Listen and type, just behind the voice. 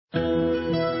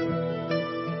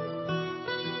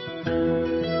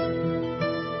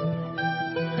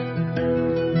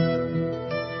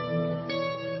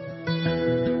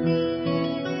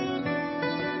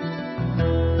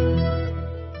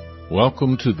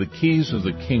Welcome to the Keys of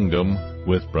the Kingdom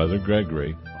with Brother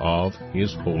Gregory of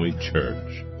His Holy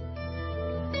Church.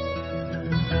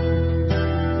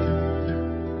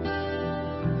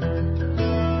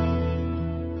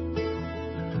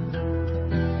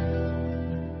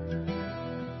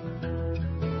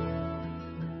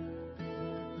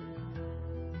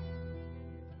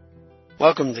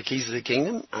 Welcome to the Keys of the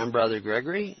Kingdom. I'm Brother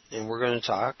Gregory, and we're going to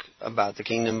talk about the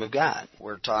Kingdom of God.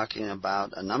 We're talking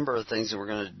about a number of things, and we're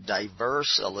going to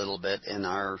diverse a little bit in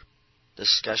our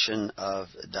discussion of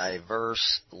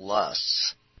diverse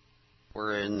lusts.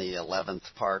 We're in the 11th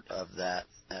part of that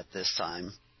at this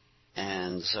time,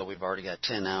 and so we've already got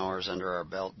 10 hours under our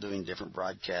belt doing different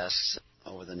broadcasts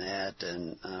over the net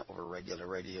and over regular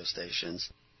radio stations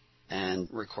and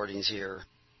recordings here,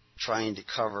 trying to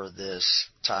cover this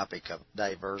topic of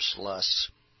diverse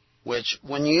lusts, which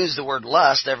when you use the word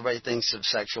lust, everybody thinks of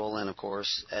sexual, and of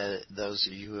course, those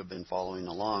of you who have been following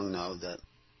along know that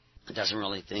it doesn't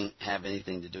really have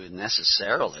anything to do with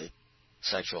necessarily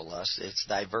sexual lust. It's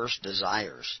diverse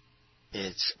desires.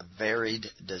 It's varied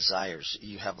desires.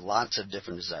 You have lots of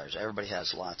different desires. Everybody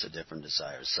has lots of different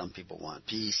desires. Some people want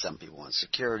peace, some people want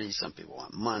security, some people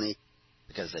want money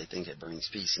because they think it brings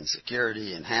peace and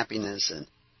security and happiness and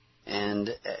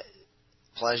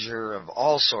pleasure of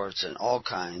all sorts and all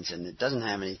kinds, and it doesn't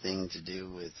have anything to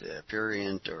do with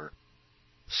prurient or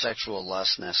sexual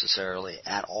lust necessarily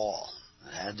at all.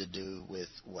 It had to do with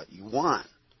what you want.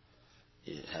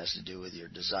 It has to do with your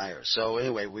desires. So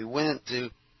anyway, we went through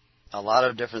a lot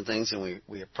of different things, and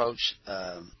we approached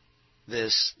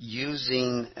this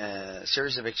using a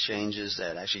series of exchanges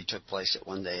that actually took place at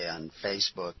one day on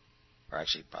Facebook, or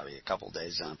actually probably a couple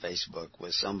days on Facebook,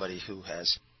 with somebody who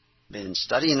has been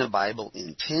studying the Bible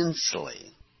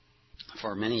intensely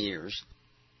for many years,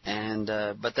 and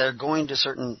but they're going to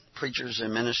certain preachers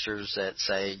and ministers that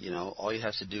say, you know, all you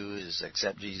have to do is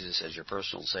accept Jesus as your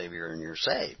personal Savior and you're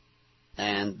saved.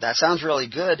 And that sounds really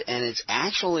good, and it's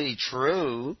actually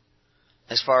true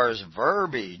as far as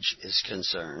verbiage is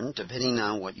concerned, depending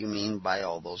on what you mean by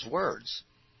all those words.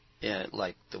 Yeah,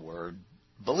 like the word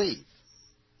believe.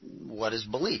 What is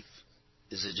belief?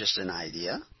 Is it just an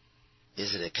idea?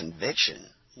 Is it a conviction?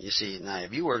 You see, now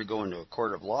if you were to go into a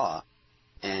court of law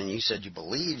and you said you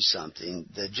believe something,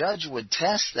 the judge would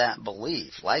test that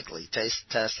belief, likely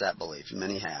test that belief,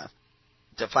 many have,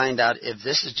 to find out if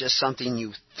this is just something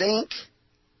you think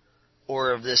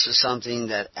or if this is something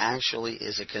that actually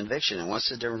is a conviction. And what's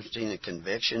the difference between a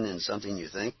conviction and something you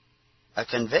think? A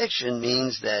conviction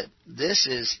means that this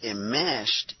is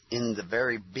enmeshed in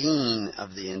the being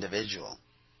of the individual.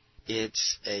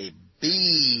 It's a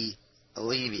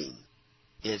believing.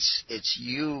 It's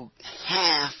you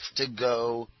have to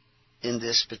go in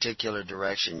this particular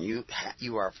direction.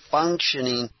 You are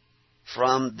functioning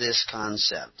from this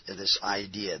concept, this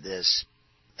idea, this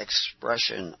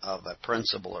expression of a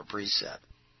principle or precept.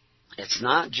 It's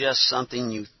not just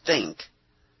something you think,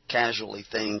 casually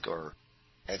think or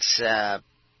accept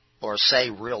or say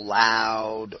real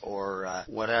loud or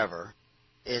whatever.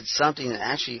 It's something that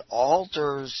actually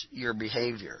alters your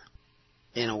behavior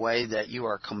in a way that you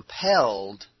are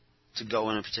compelled to go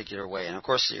in a particular way. And of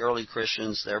course, the early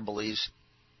Christians, their beliefs,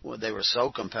 they were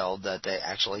so compelled that they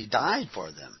actually died for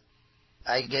them.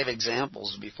 I gave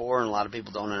examples before, and a lot of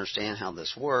people don't understand how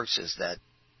this works, is that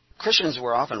Christians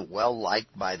were often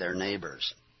well-liked by their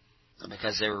neighbors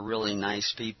because they were really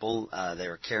nice people, they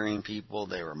were caring people,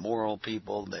 they were moral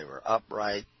people, they were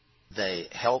upright, they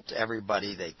helped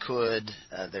everybody they could,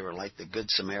 they were like the Good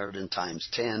Samaritan times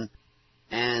 10,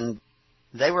 and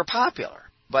they were popular.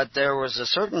 But there was a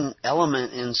certain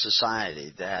element in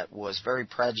society that was very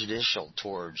prejudicial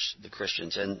towards the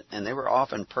Christians, and they were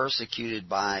often persecuted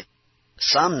by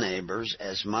some neighbors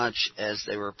as much as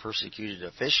they were persecuted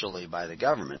officially by the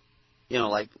government. You know,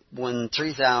 like when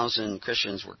 3,000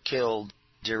 Christians were killed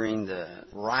during the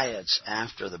riots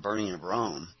after the burning of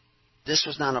Rome, this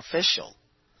was not official.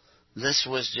 This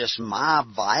was just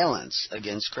mob violence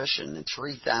against Christians, and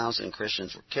 3,000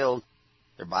 Christians were killed.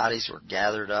 Their bodies were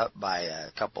gathered up by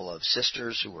a couple of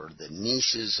sisters who were the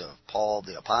nieces of Paul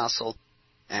the Apostle,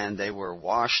 and they were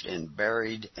washed and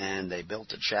buried, and they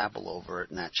built a chapel over it,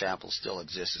 and that chapel still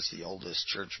exists. It's the oldest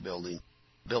church building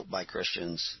built by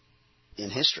Christians in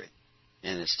history,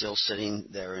 and it's still sitting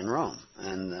there in Rome,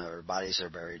 and their bodies are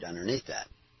buried underneath that.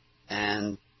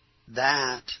 And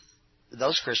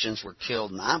those Christians were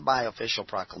killed not by official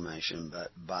proclamation, but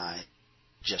by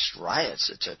just riots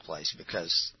that took place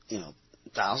because, you know,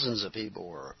 thousands of people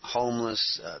were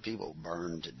homeless, people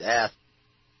burned to death,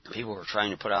 people were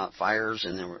trying to put out fires,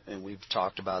 and we've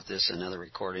talked about this in other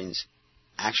recordings,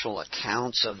 actual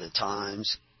accounts of the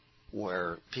times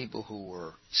where people who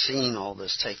were seeing all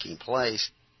this taking place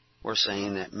were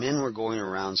saying that men were going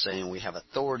around saying we have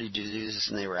authority to do this,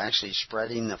 and they were actually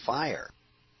spreading the fire.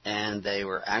 And they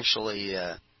were actually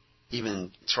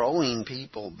even throwing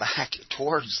people back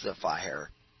towards the fire,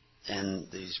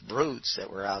 and these brutes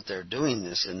that were out there doing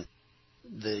this. And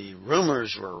the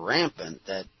rumors were rampant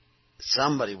that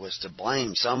somebody was to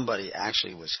blame. Somebody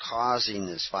actually was causing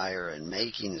this fire and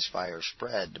making this fire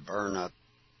spread to burn up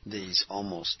these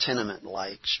almost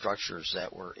tenement-like structures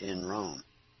that were in Rome.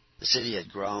 The city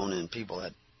had grown, and people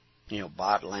had,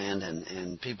 bought land,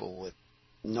 and people with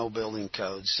no building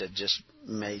codes had just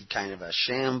made kind of a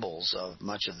shambles of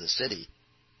much of the city.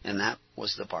 And that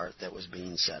was the part that was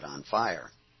being set on fire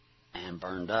and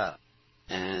burned up.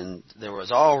 And there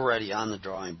was already on the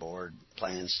drawing board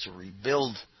plans to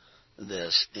rebuild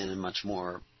this in a much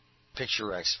more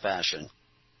picturesque fashion.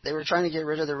 They were trying to get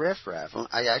rid of the riffraff.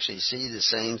 I actually see the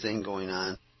same thing going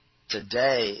on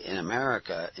today in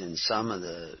America in some of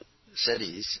the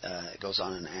cities. It goes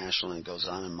on in Ashland, it goes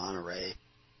on in Monterey.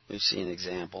 We've seen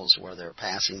examples where they're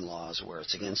passing laws where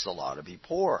it's against the law to be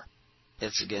poor.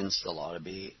 It's against the law to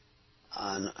be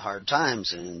on hard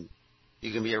times, and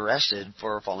you can be arrested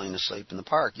for falling asleep in the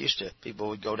park. Used to, people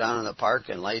would go down in the park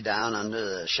and lay down under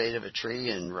the shade of a tree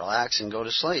and relax and go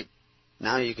to sleep.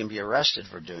 Now you can be arrested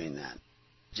for doing that.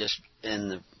 Just in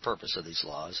the purpose of these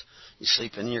laws, you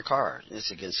sleep in your car. It's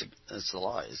the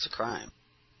law. It's a crime.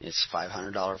 It's a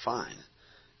 $500 fine.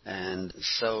 And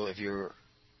so if you're,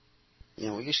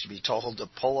 we used to be told to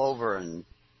pull over and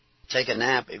take a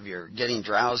nap if you're getting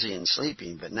drowsy and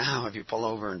sleeping, but now if you pull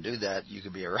over and do that, you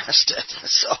could be arrested.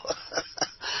 So,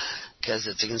 because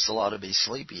it's against the law to be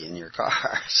sleepy in your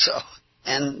car. So,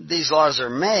 and these laws are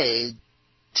made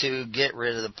to get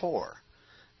rid of the poor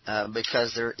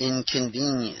because they're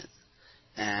inconvenient.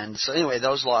 And so anyway,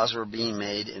 those laws were being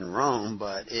made in Rome,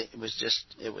 but it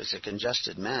was a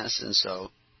congested mess, and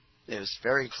so it was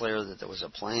very clear that there was a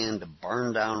plan to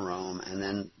burn down Rome, and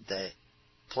then the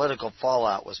political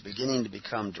fallout was beginning to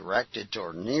become directed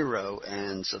toward Nero,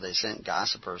 and so they sent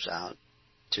gossipers out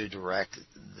to direct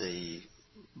the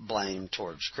blame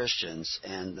towards Christians,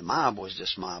 and the mob was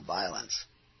just mob violence.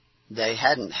 They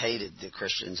hadn't hated the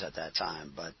Christians at that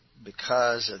time, but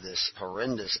because of this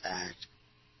horrendous act,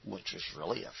 which was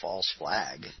really a false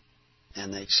flag,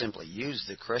 and they simply used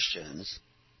the Christians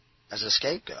as a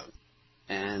scapegoat,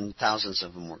 and thousands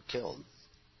of them were killed.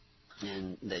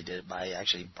 And they did it by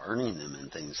actually burning them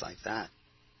and things like that.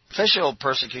 Official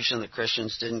persecution of the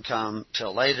Christians didn't come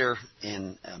till later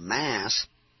in mass,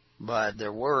 but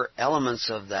there were elements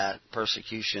of that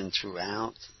persecution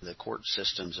throughout the court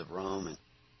systems of Rome, and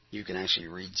you can actually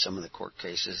read some of the court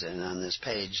cases. And on this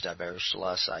page, Diverse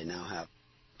Lus, I now have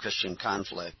Christian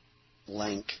Conflict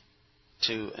link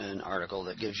to an article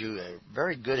that gives you a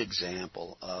very good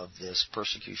example of this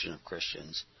persecution of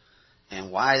Christians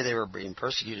and why they were being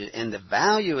persecuted. And the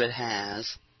value it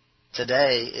has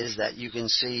today is that you can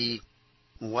see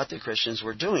what the Christians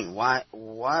were doing. What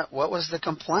was the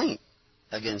complaint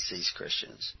against these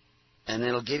Christians? And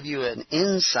it'll give you an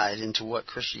insight into what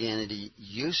Christianity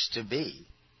used to be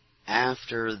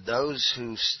after those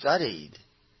who studied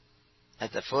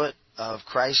at the foot of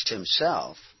Christ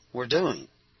himself were doing.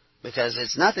 Because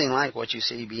it's nothing like what you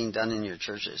see being done in your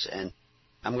churches. And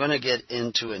I'm going to get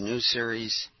into a new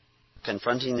series,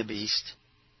 Confronting the Beast,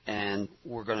 and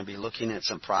we're going to be looking at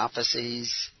some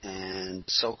prophecies and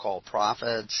so-called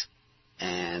prophets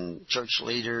and church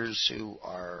leaders who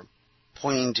are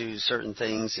pointing to certain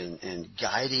things and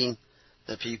guiding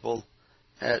the people.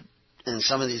 And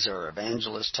some of these are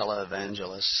evangelists,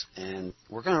 televangelists, and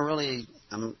we're going to really,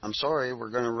 we're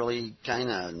going to really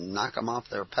kind of knock them off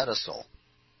their pedestal.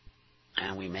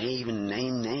 And we may even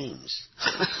name names.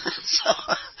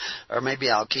 Or maybe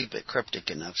I'll keep it cryptic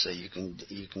enough so you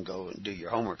can go and do your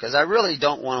homework. Because I really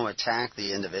don't want to attack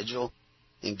the individual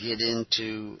and get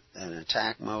into an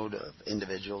attack mode of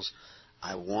individuals.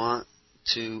 I want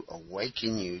to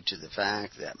awaken you to the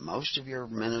fact that most of your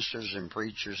ministers and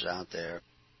preachers out there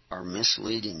are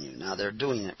misleading you. Now, they're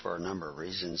doing it for a number of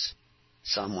reasons.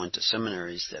 Some went to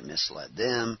seminaries that misled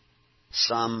them.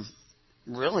 Some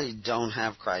really don't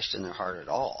have Christ in their heart at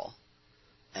all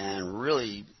and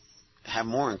really have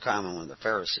more in common with the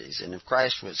Pharisees. And if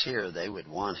Christ was here, they would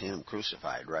want him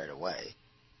crucified right away.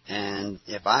 And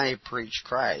if I preach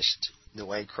Christ the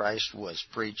way Christ was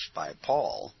preached by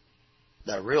Paul,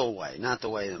 the real way, not the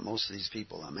way that most of these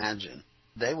people imagine,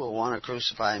 they will want to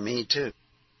crucify me too.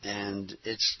 And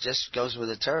it just goes with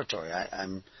the territory.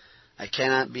 I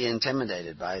cannot be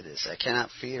intimidated by this. I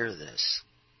cannot fear this.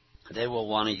 They will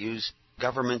want to use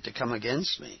government to come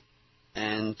against me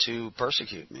and to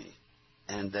persecute me.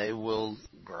 and they will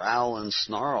growl and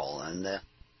snarl, and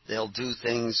they'll do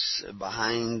things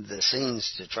behind the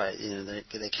scenes to try.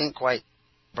 They can't quite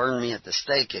burn me at the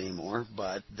stake anymore,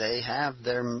 but they have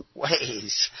their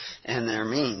ways and their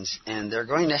means, and they're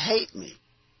going to hate me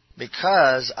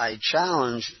because I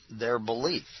challenge their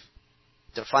belief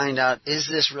to find out, is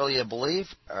this really a belief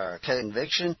or a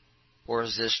conviction, or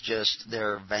is this just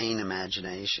their vain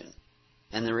imagination?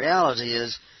 And the reality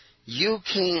is, you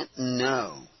can't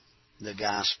know the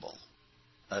gospel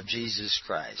of Jesus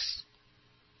Christ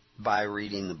by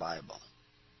reading the Bible.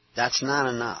 That's not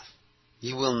enough.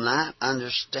 You will not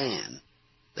understand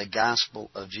the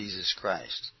gospel of Jesus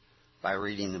Christ by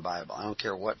reading the Bible. I don't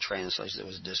care what translation. There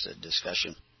was just a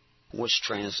discussion which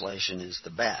translation is the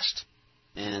best.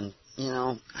 And,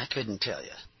 I couldn't tell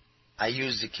you. I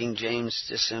use the King James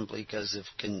just simply because of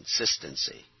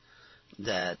consistency.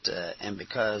 And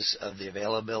because of the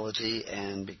availability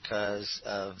and because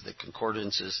of the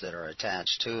concordances that are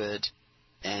attached to it,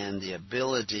 and the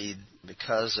ability,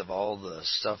 because of all the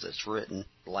stuff that's written,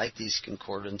 like these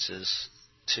concordances,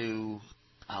 to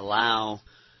allow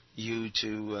you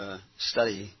to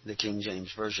study the King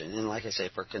James Version. And like I say,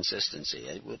 for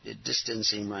consistency. It just didn't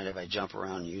seem right if I jump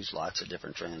around and use lots of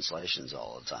different translations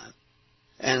all the time.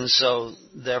 And so,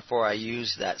 therefore, I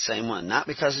use that same one. Not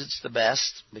because it's the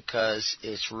best, because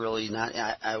it's really not.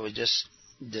 I was just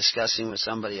discussing with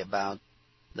somebody about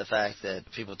the fact that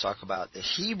people talk about the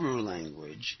Hebrew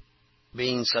language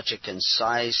being such a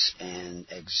concise and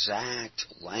exact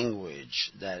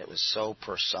language, that it was so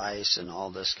precise and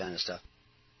all this kind of stuff.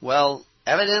 Well,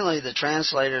 evidently the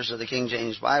translators of the King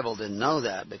James Bible didn't know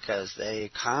that, because they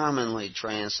commonly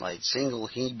translate single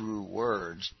Hebrew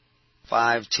words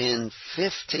 5, 10,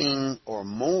 15 or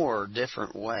more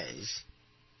different ways.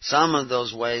 Some of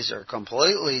those ways are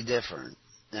completely different.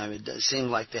 Now, it does seem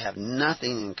like they have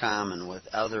nothing in common with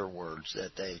other words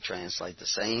that they translate the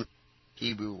same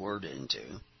Hebrew word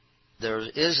into. There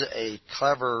is a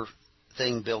clever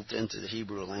thing built into the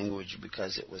Hebrew language,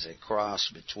 because it was a cross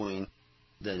between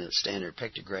the standard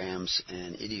pictograms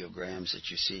and ideograms that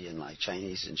you see in like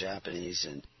Chinese and Japanese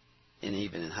and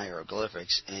even in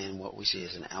hieroglyphics, and what we see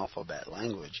as an alphabet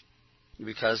language,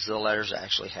 because the letters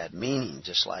actually had meaning,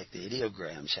 just like the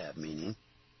ideograms have meaning.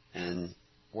 And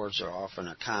words are often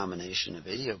a combination of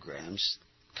ideograms,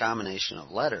 combination of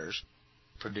letters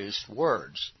produced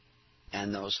words,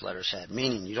 and those letters had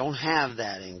meaning. You don't have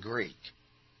that in Greek.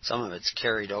 Some of it's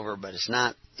carried over, but it's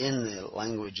not in the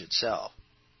language itself.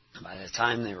 By the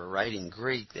time they were writing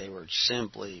Greek, they were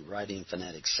simply writing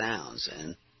phonetic sounds,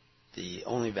 and the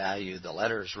only value the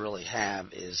letters really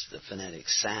have is the phonetic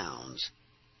sounds.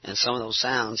 And some of those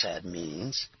sounds had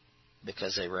meanings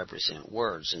because they represent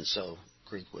words, and so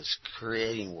Greek was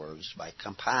creating words by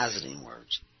compositing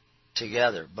words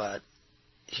together. But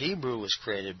Hebrew was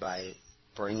created by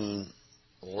bringing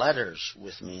letters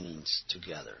with meanings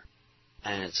together.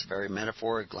 And it's a very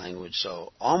metaphoric language,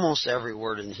 so almost every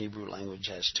word in the Hebrew language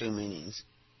has two meanings,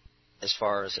 as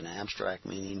far as an abstract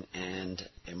meaning and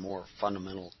a more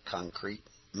fundamental, concrete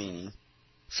meaning,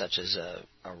 such as a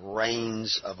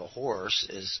reins of a horse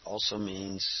also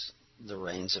means the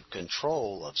reins of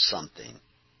control of something.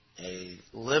 A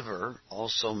liver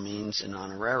also means an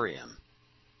honorarium.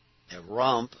 A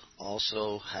rump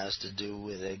also has to do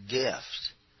with a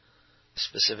gift,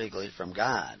 specifically from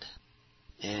God.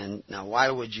 And now,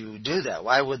 why would you do that?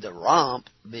 Why would the rump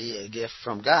be a gift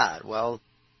from God? Well,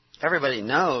 everybody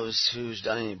knows who's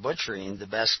done any butchering. The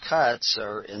best cuts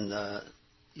are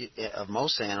of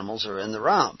most animals are in the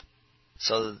rump.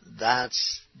 So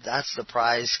that's the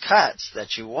prize cuts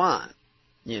that you want.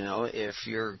 If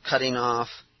you're cutting off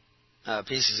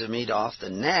pieces of meat off the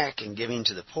neck and giving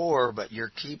to the poor, but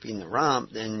you're keeping the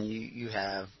rump, then you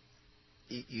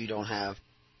don't have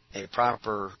a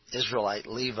proper Israelite,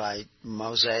 Levite,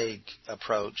 Mosaic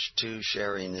approach to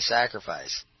sharing the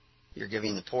sacrifice. You're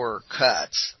giving the poorer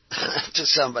cuts to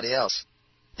somebody else.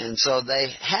 And so they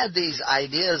had these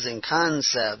ideas and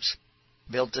concepts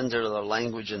built into their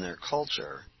language and their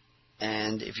culture.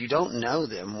 And if you don't know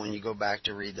them, when you go back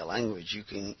to read the language, you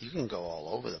can go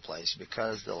all over the place,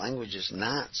 because the language is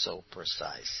not so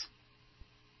precise.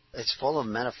 It's full of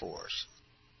metaphors.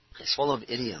 It's full of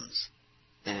idioms.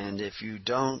 And if you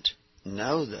don't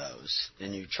know those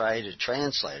and you try to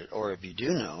translate it, or if you do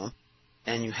know them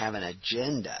and you have an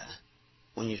agenda,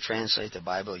 when you translate the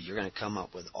Bible, you're going to come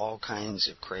up with all kinds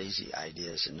of crazy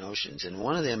ideas and notions. And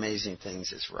one of the amazing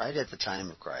things is, right at the time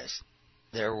of Christ,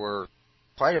 there were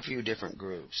quite a few different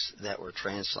groups that were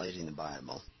translating the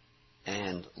Bible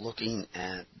and looking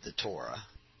at the Torah,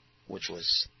 which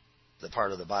was the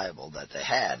part of the Bible that they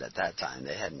had at that time.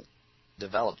 They hadn't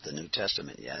developed the New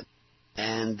Testament yet.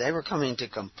 And they were coming to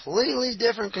completely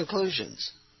different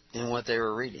conclusions in what they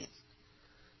were reading.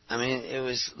 I mean, it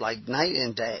was like night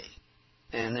and day.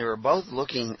 And they were both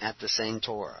looking at the same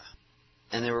Torah.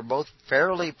 And they were both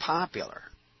fairly popular.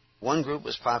 One group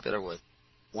was popular with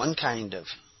one kind of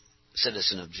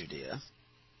citizen of Judea,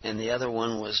 and the other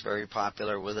one was very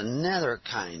popular with another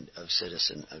kind of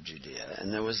citizen of Judea.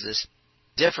 And there was this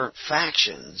different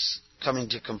factions coming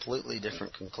to completely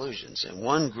different conclusions. And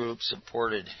one group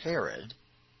supported Herod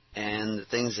and the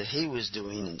things that he was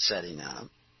doing and setting up,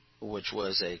 which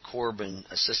was a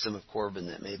system of Corban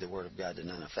that made the Word of God to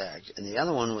none effect. And the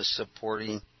other one was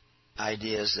supporting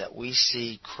ideas that we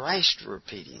see Christ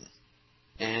repeating.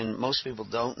 And most people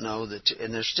don't know that,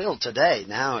 and they're still today.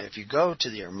 Now, if you go to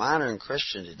your modern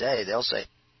Christian today, they'll say,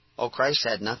 oh, Christ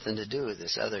had nothing to do with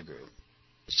this other group.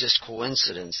 It's just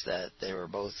coincidence that they were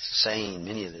both saying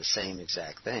many of the same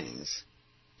exact things.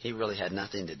 He really had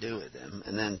nothing to do with them.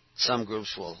 And then some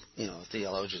groups will,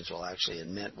 theologians will actually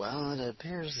admit, well, it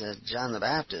appears that John the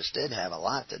Baptist did have a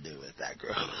lot to do with that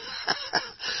group.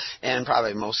 And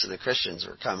probably most of the Christians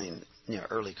were coming,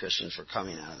 early Christians were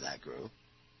coming out of that group.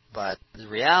 But the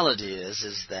reality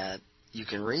is that you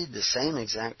can read the same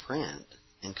exact print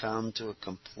and come to a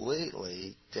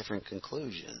completely different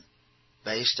conclusion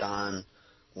based on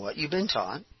what you've been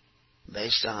taught,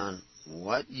 based on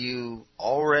what you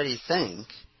already think,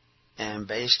 and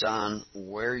based on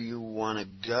where you want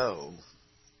to go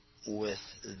with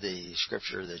the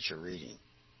scripture that you're reading.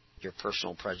 Your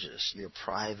personal prejudice, your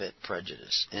private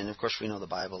prejudice. And of course we know the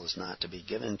Bible is not to be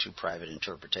given to private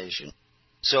interpretation.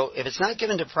 So if it's not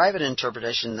given to private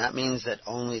interpretation, that means that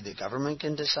only the government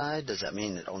can decide? Does that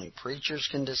mean that only preachers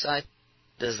can decide?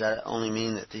 Does that only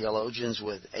mean that theologians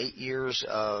with 8 years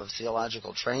of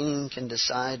theological training can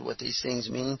decide what these things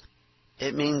mean?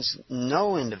 It means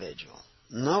no individual,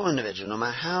 no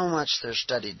matter how much they're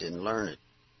studied and learned,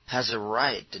 has a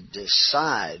right to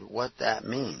decide what that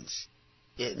means.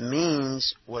 It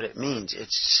means what it means.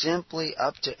 It's simply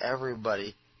up to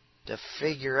everybody to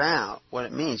figure out what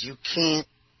it means. You can't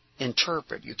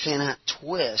interpret, you cannot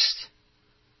twist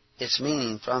its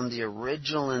meaning from the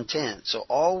original intent. So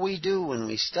all we do when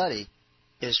we study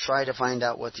is try to find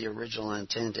out what the original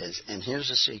intent is. And here's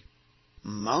the secret.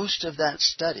 Most of that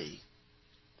study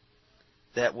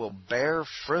that will bear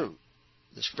fruit,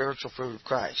 the spiritual fruit of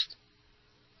Christ,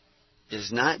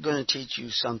 is not going to teach you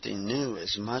something new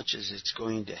as much as it's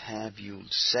going to have you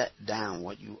set down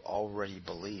what you already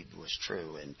believed was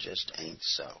true and just ain't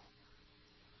so.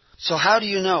 So how do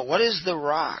you know? What is the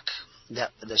rock, the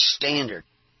standard?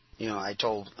 I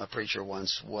told a preacher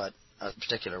once what a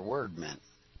particular word meant.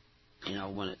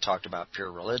 When it talked about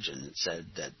pure religion, it said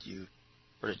that you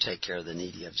were to take care of the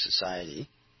needy of society,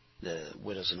 the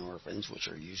widows and orphans, which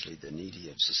are usually the needy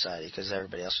of society, because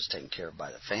everybody else was taken care of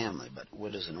by the family. But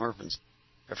widows and orphans,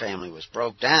 their family was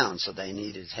broke down, so they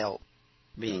needed help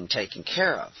being taken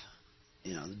care of.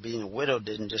 Being a widow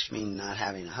didn't just mean not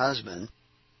having a husband.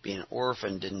 Being an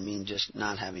orphan didn't mean just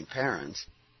not having parents.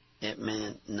 It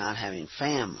meant not having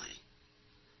family.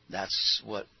 That's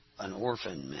what an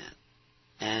orphan meant.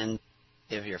 And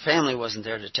if your family wasn't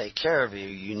there to take care of you,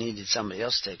 you needed somebody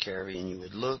else to take care of you, and you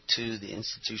would look to the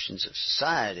institutions of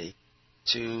society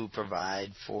to provide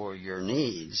for your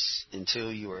needs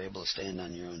until you were able to stand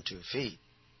on your own 2 feet.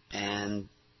 And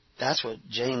that's what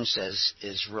James says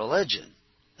is religion.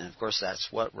 And of course that's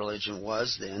what religion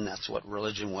was then. That's what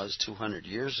religion was 200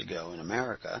 years ago in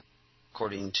America.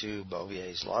 According to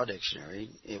Bovier's Law Dictionary,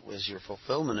 it was your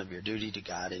fulfillment of your duty to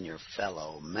God and your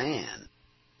fellow man.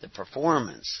 The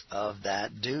performance of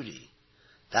that duty.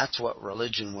 That's what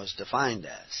religion was defined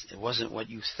as. It wasn't what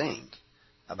you think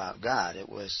about God. It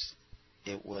was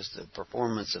the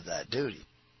performance of that duty.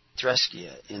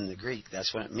 Threskia in the Greek,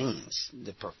 that's what it means.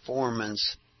 The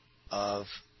performance of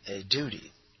a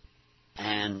duty.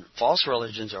 And false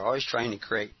religions are always trying to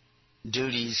create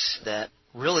duties that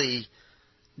really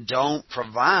don't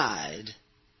provide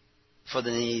for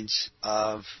the needs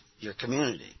of your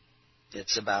community.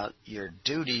 It's about your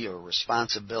duty or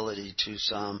responsibility to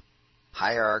some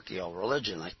hierarchical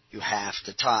religion. Like you have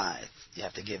to tithe, you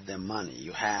have to give them money,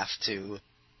 you have to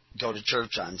go to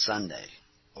church on Sunday,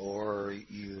 or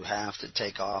you have to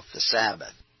take off the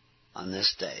Sabbath on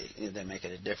this day. They make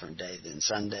it a different day than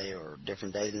Sunday or a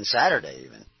different day than Saturday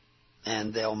even.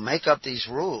 And they'll make up these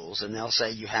rules and they'll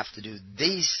say you have to do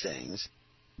these things,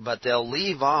 but they'll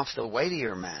leave off the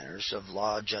weightier matters of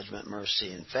law, judgment,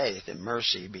 mercy, and faith, and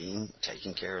mercy being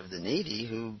taking care of the needy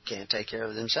who can't take care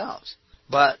of themselves.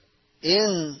 But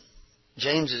in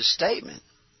James's statement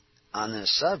on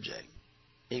this subject,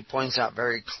 he points out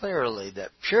very clearly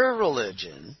that pure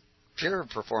religion, pure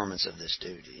performance of this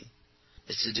duty,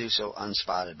 is to do so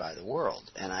unspotted by the world.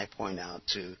 And I point out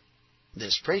to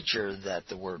this preacher that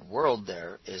the word world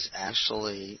there is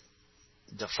actually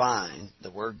defined,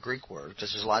 the Greek word,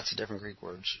 because there's lots of different Greek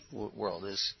words. World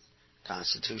is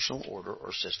constitutional order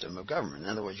or system of government. In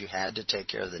other words, you had to take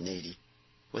care of the needy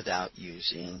without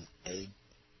using a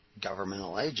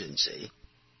governmental agency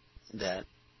that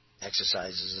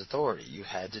exercises authority. You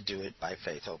had to do it by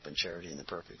faith, hope, and charity in the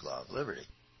perfect law of liberty.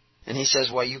 And he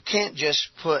says, well, you can't just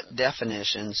put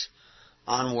definitions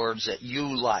on words that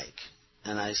you like.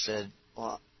 And I said,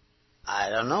 well, I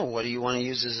don't know. What do you want to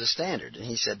use as a standard? And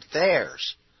he said,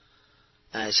 Thayer's.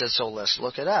 And I said, so let's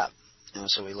look it up. And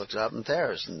so we looked it up in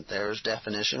Thayer's. And Thayer's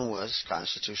definition was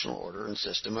constitutional order and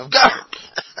system of government.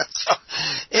 So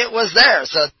it was there.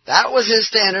 So that was his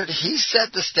standard. He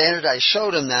set the standard. I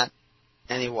showed him that.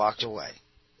 And he walked away.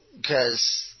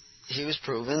 Because he was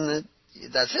proving that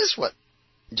that's what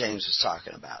James was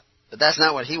talking about. But that's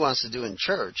not what he wants to do in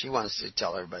church. He wants to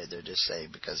tell everybody they're just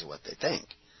saved because of what they think.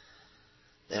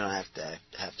 They don't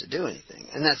have to do anything.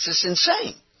 And that's just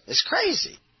insane. It's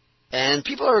crazy. And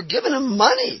people are giving them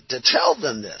money to tell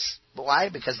them this. But why?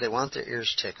 Because they want their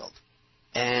ears tickled.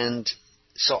 And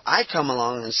so I come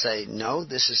along and say, no,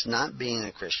 this is not being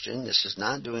a Christian. This is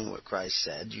not doing what Christ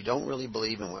said. You don't really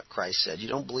believe in what Christ said. You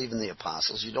don't believe in the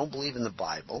apostles. You don't believe in the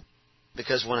Bible.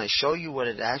 Because when I show you what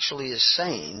it actually is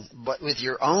saying, but with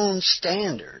your own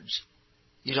standards,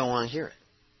 you don't want to hear it.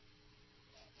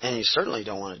 And you certainly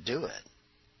don't want to do it.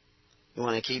 You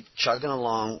want to keep chugging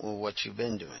along with what you've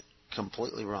been doing.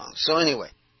 Completely wrong. So anyway,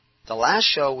 the last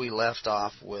show we left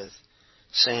off with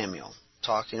Samuel,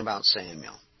 talking about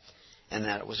Samuel, and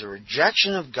that it was a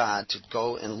rejection of God to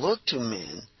go and look to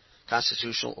men,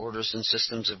 constitutional orders and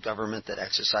systems of government that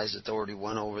exercise authority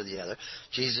one over the other.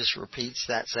 Jesus repeats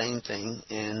that same thing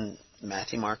in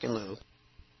Matthew, Mark, and Luke.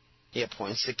 He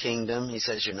appoints the kingdom. He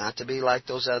says you're not to be like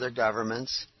those other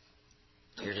governments.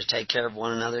 You're to take care of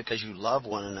one another because you love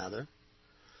one another.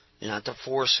 You're not to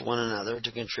force one another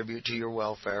to contribute to your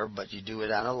welfare, but you do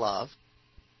it out of love.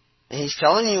 And he's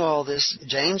telling you all this.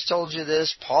 James told you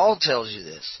this. Paul tells you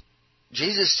this.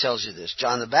 Jesus tells you this.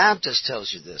 John the Baptist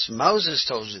tells you this. Moses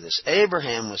told you this.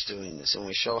 Abraham was doing this, and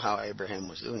we show how Abraham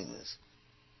was doing this.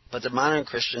 But the modern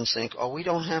Christians think, oh, we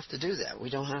don't have to do that.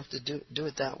 We don't have to do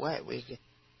it that way.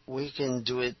 We can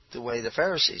do it the way the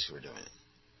Pharisees were doing it.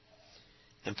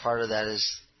 And part of that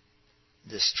is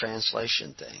this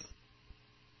translation thing.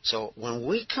 So when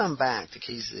we come back to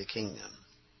Keys of the Kingdom,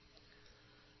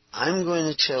 I'm going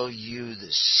to tell you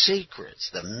the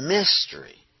secrets, the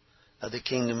mystery of the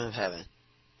Kingdom of Heaven,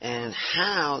 and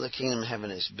how the Kingdom of Heaven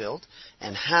is built,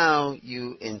 and how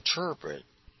you interpret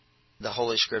the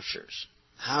Holy Scriptures.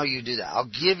 How you do that. I'll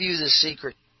give you the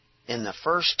secret in the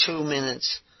first 2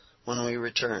 minutes when we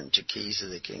return to Keys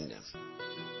of the Kingdom.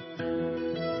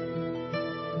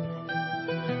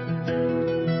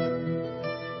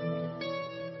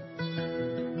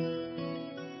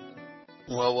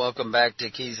 Well, welcome back to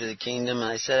Keys of the Kingdom.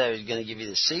 I said I was going to give you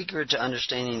the secret to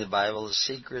understanding the Bible, the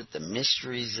secret, the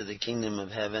mysteries of the Kingdom of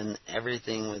Heaven,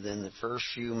 everything within the first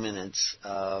few minutes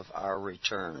of our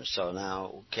return. So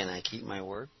now, can I keep my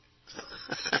word?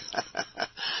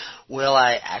 Will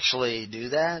I actually do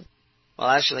that? Well,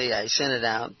 actually, I sent it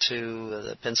out to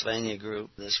the Pennsylvania group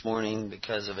this morning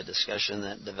because of a discussion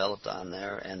that developed on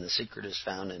there, and the secret is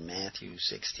found in Matthew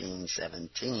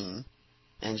 16:17.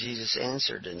 And Jesus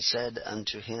answered and said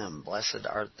unto him, Blessed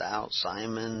art thou,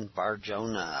 Simon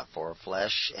Bar-Jonah, for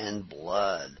flesh and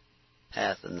blood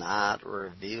hath not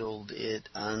revealed it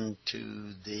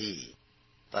unto thee,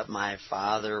 but my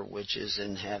Father which is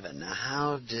in heaven. Now,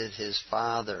 how did his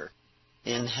Father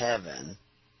in heaven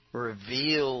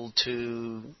reveal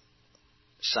to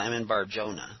Simon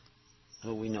Bar-Jonah,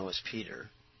 who we know as Peter,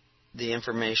 the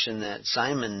information that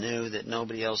Simon knew that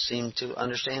nobody else seemed to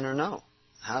understand or know?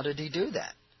 How did he do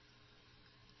that?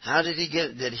 How did he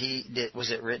get it?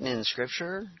 Was it written in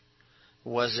Scripture?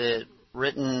 Was it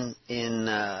written in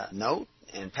a note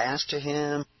and passed to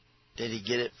him? Did he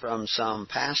get it from some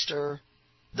pastor?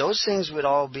 Those things would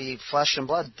all be flesh and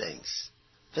blood things,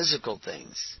 physical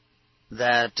things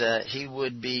that he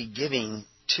would be giving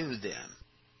to them.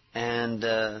 And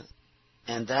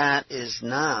that is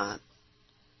not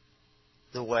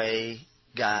the way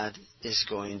God is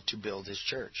going to build His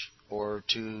church, or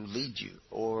to lead you,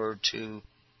 or to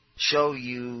show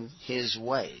you His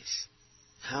ways.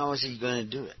 How is He going to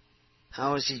do it?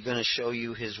 How is He going to show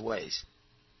you His ways?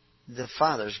 The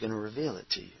Father's going to reveal it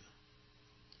to you.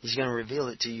 He's going to reveal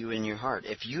it to you in your heart.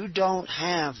 If you don't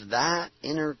have that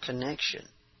inner connection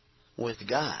with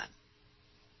God,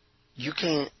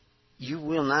 you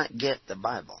will not get the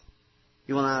Bible.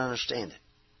 You will not understand it.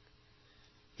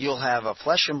 You'll have a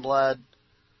flesh and blood,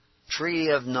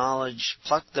 tree of knowledge,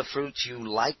 pluck the fruits you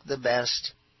like the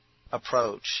best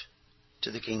approach to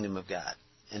the kingdom of God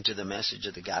and to the message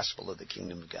of the gospel of the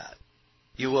kingdom of God.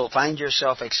 You will find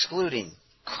yourself excluding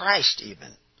Christ even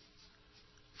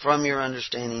from your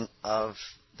understanding of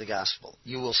the gospel.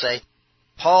 You will say,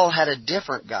 Paul had a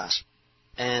different gospel.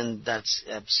 And that's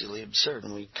absolutely absurd.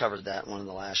 And we covered that in one of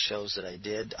the last shows that I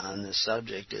did on this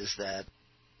subject, is that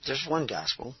there's one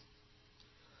gospel.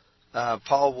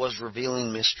 Paul was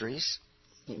revealing mysteries.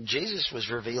 Jesus was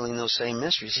revealing those same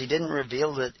mysteries. He didn't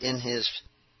reveal it in his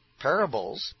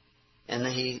parables. And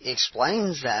he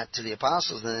explains that to the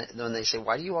apostles. And when they say,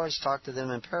 why do you always talk to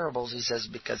them in parables? He says,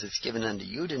 because it's given unto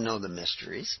you to know the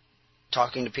mysteries.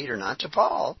 Talking to Peter, not to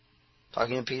Paul.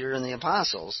 Talking to Peter and the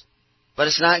apostles. But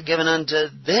it's not given unto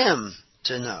them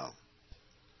to know.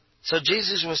 So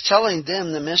Jesus was telling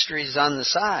them the mysteries on the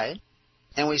side.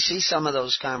 And we see some of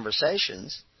those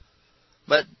conversations.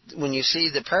 But when you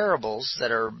see the parables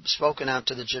that are spoken out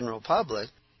to the general public,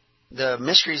 the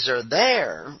mysteries are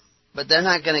there, but they're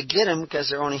not going to get them because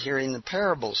they're only hearing the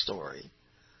parable story.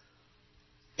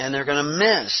 And they're going to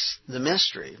miss the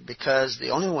mystery, because the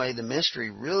only way the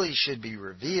mystery really should be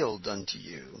revealed unto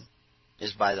you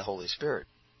is by the Holy Spirit.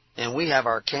 And we have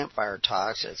our campfire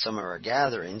talks at some of our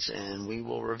gatherings, and we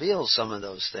will reveal some of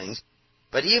those things.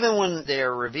 But even when they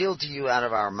are revealed to you out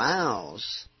of our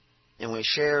mouths, and we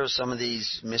share some of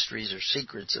these mysteries or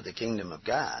secrets of the kingdom of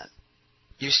God,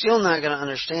 you're still not going to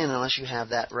understand unless you have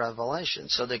that revelation.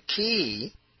 So the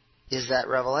key is that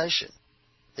revelation.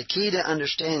 The key to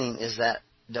understanding is that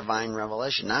divine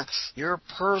revelation, not your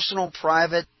personal,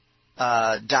 private,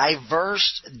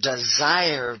 diverse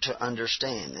desire to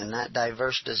understand. And that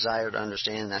diverse desire to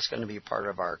understand, that's going to be part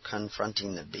of our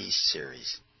Confronting the Beast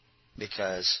series,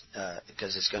 because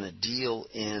it's going to deal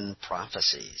in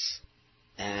prophecies.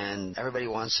 And everybody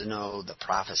wants to know the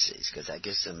prophecies because that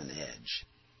gives them an edge.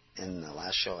 In the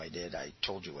last show I did, I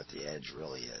told you what the edge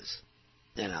really is.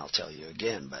 And I'll tell you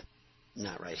again, but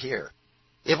not right here.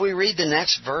 If we read the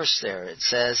next verse there, it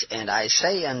says, And I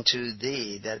say unto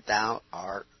thee that thou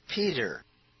art Peter,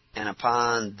 and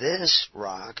upon this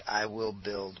rock I will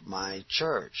build my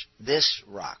church. This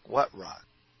rock. What rock?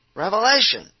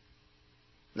 Revelation.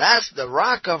 That's the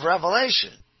rock of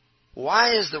revelation.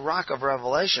 Why is the rock of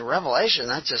revelation? Revelation,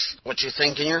 that's just what you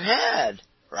think in your head,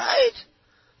 right?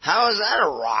 How is that a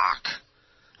rock?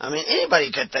 I mean,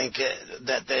 anybody could think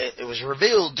that it was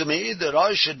revealed to me that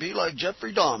I should be like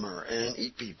Jeffrey Dahmer and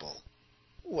eat people.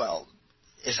 Well,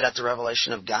 is that the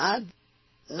revelation of God?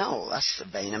 No, that's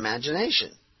the vain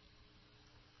imagination.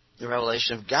 The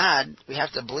revelation of God, we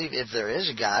have to believe if there is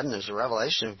a God and there's a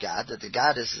revelation of God, that the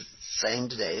God is the same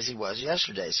today as he was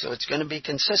yesterday. So it's going to be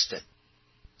consistent.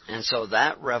 And so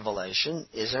that revelation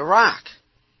is a rock.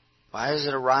 Why is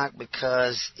it a rock?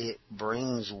 Because it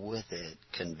brings with it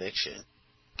conviction.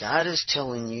 God is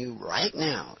telling you right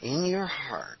now in your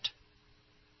heart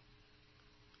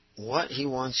what he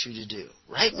wants you to do.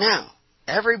 Right now.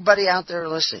 Everybody out there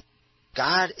listening.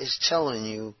 God is telling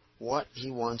you what he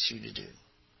wants you to do.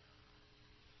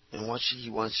 And what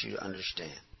he wants you to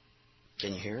understand.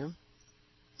 Can you hear him?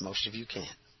 Most of you can't.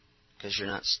 Because you're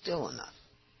not still enough.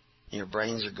 Your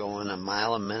brains are going a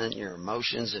mile a minute. Your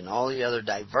emotions and all the other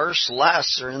diverse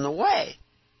lusts are in the way.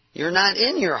 You're not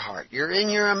in your heart. You're in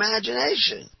your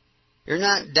imagination. You're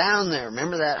not down there.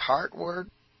 Remember that heart word?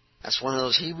 That's one of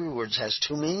those Hebrew words that has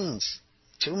two meanings.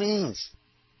 Two meanings.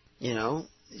 You know,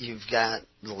 you've got,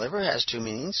 the liver has two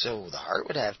meanings, so the heart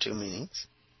would have two meanings.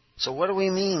 So what do we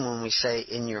mean when we say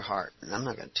in your heart? And I'm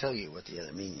not going to tell you what the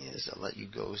other meaning is. I'll let you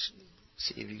go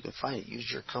see if you can find it. Use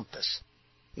your compass.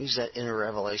 Use that inner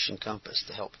revelation compass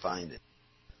to help find it.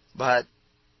 But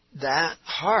that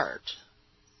heart,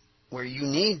 where you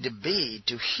need to be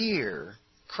to hear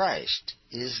Christ,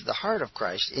 is the heart of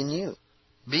Christ in you,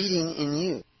 beating in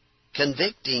you,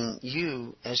 convicting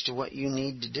you as to what you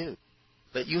need to do.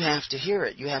 But you have to hear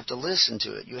it. You have to listen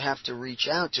to it. You have to reach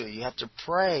out to it. You have to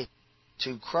pray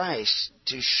to Christ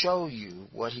to show you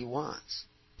what he wants.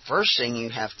 First thing you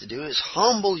have to do is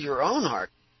humble your own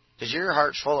heart. Because your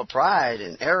heart's full of pride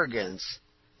and arrogance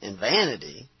and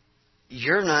vanity,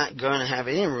 you're not going to have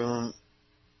any room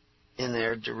in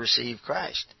there to receive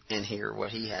Christ and hear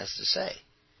what he has to say.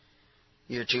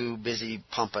 You're too busy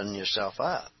pumping yourself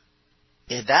up.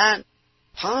 And that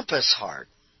pompous heart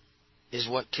is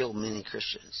what killed many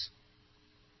Christians.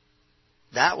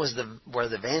 That was where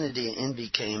the vanity and envy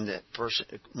came, that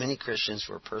many Christians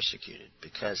were persecuted.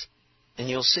 And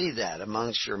you'll see that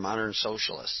amongst your modern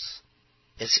socialists.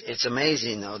 It's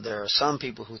amazing, though. There are some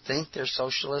people who think they're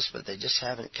socialists, but they just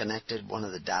haven't connected one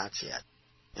of the dots yet.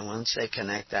 And once they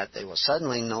connect that, they will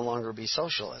suddenly no longer be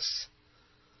socialists.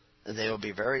 They will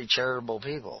be very charitable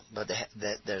people, but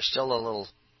there's still a little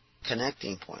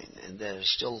connecting point, and there's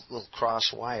still a little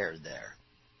cross-wired there.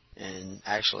 And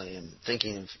actually, I'm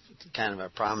thinking of kind of a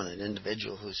prominent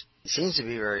individual who seems to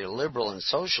be very liberal and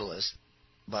socialist,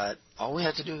 but all we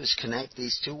have to do is connect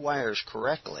these two wires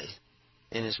correctly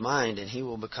in his mind, and he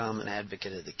will become an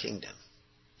advocate of the kingdom.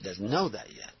 He doesn't know that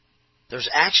yet. There's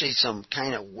actually some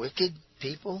kind of wicked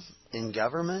people in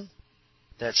government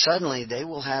that suddenly they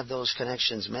will have those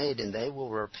connections made, and they will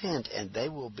repent, and they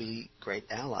will be great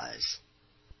allies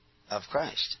of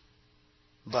Christ.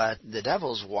 But the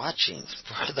devil's watching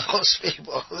for those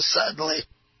people who suddenly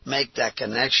make that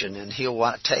connection, and he'll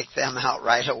want to take them out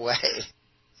right away.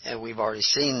 And we've already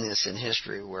seen this in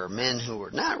history where men who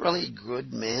were not really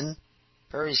good men,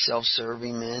 very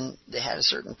self-serving men, they had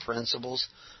certain principles,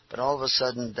 but all of a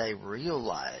sudden they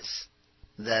realize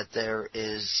that there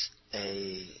is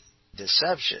a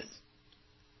deception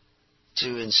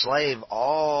to enslave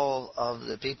all of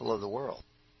the people of the world.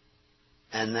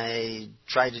 And they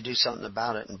try to do something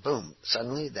about it, and boom,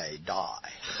 suddenly they die.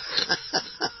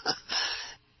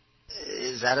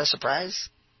 Is that a surprise?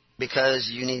 Because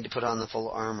you need to put on the full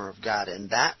armor of God,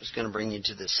 and that is going to bring you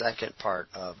to the second part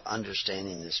of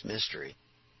understanding this mystery.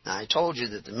 Now, I told you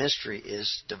that the mystery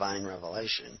is divine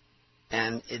revelation,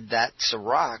 and that's a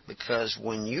rock, because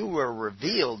when you were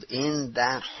revealed in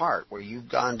that heart where you've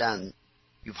gone down,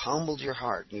 you've humbled your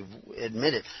heart, you've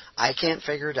admitted, I can't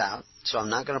figure it out, so I'm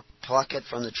not going to pluck it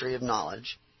from the tree of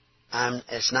knowledge.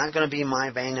 It's not going to be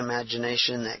my vain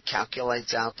imagination that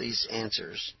calculates out these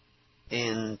answers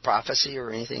in prophecy or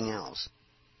anything else.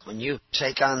 When you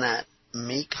take on that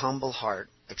meek, humble heart,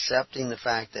 accepting the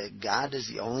fact that God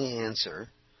is the only answer,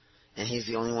 and He's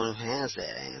the only one who has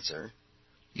that answer,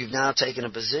 you've now taken a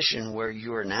position where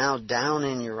you are now down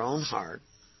in your own heart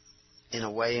in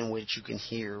a way in which you can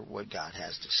hear what God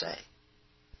has to say.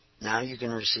 Now you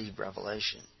can receive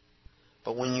revelation.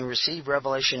 But when you receive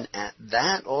revelation at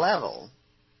that level,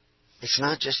 it's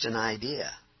not just an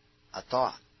idea, a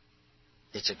thought.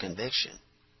 It's a conviction.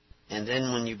 And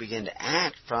then when you begin to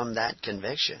act from that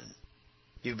conviction,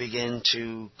 you begin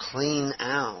to clean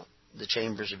out the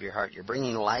chambers of your heart. You're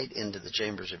bringing light into the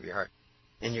chambers of your heart.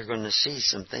 And you're going to see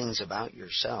some things about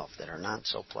yourself that are not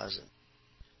so pleasant.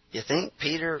 You think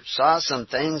Peter saw some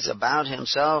things about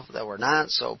himself that were not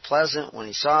so pleasant when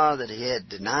he saw that he had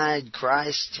denied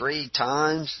Christ 3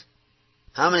 times?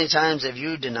 How many times have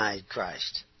you denied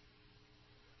Christ?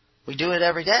 We do it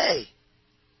every day.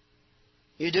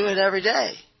 You do it every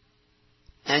day.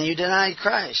 And you denied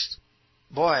Christ.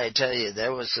 Boy, I tell you,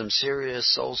 there was some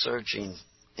serious soul searching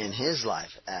in his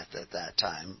life at that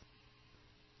time.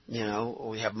 You know,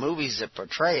 we have movies that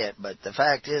portray it, but the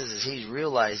fact is he's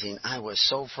realizing, I was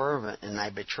so fervent and I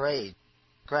betrayed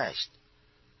Christ.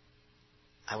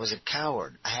 I was a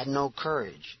coward. I had no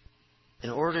courage. In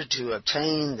order to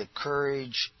obtain the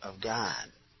courage of God,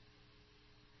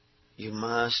 you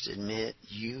must admit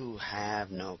you have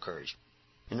no courage.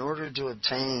 In order to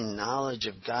obtain knowledge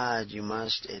of God, you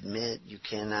must admit you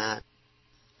cannot,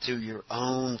 through your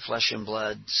own flesh and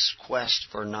blood's quest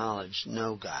for knowledge,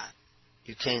 know God.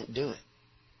 You can't do it.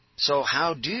 So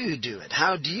how do you do it?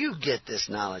 How do you get this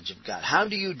knowledge of God? How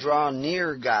do you draw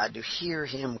near God to hear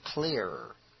Him clearer?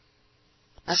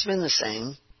 That's been the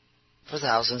same for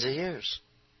thousands of years.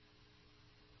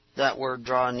 That word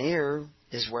draw near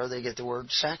is where they get the word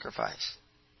sacrifice.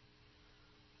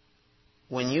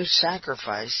 When you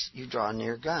sacrifice, you draw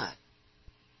near God.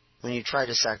 When you try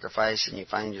to sacrifice and you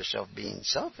find yourself being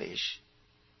selfish,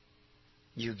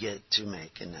 you get to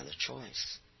make another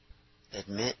choice.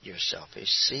 Admit you're selfish,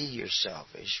 see you're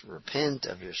selfish, repent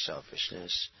of your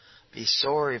selfishness, be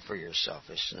sorry for your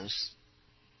selfishness,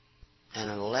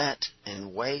 and let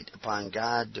and wait upon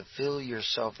God to fill your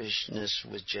selfishness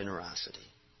with generosity.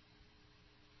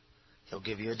 He'll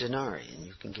give you a denarii, and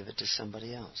you can give it to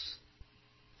somebody else.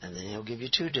 And then He'll give you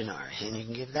 2 denarii, and you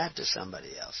can give that to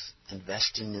somebody else,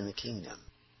 investing in the kingdom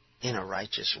in a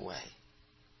righteous way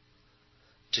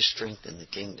to strengthen the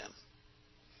kingdom.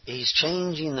 He's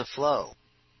changing the flow.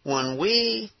 When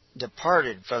we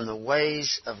departed from the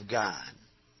ways of God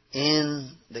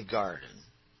in the garden,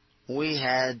 we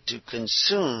had to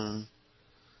consume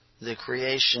the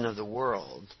creation of the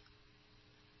world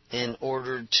in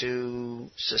order to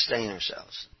sustain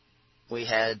ourselves. We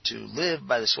had to live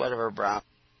by the sweat of our brow,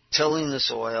 tilling the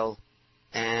soil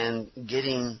and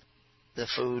getting the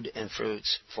food and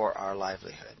fruits for our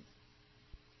livelihood.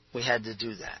 We had to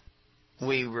do that.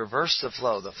 We reversed the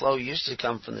flow. The flow used to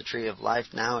come from the tree of life.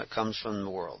 Now it comes from the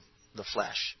world, the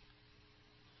flesh.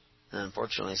 And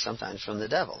unfortunately, sometimes from the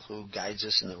devil, who guides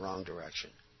us in the wrong direction.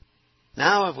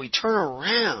 Now, if we turn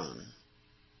around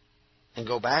and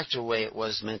go back to the way it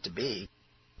was meant to be,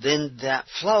 then that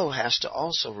flow has to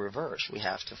also reverse. We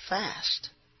have to fast.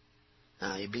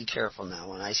 Now, you be careful now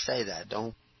when I say that.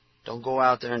 Don't go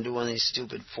out there and do one of these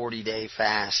stupid 40-day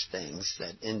fast things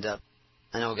that end up,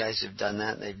 I know guys have done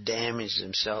that, and they've damaged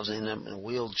themselves and end up in a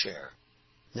wheelchair.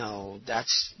 No,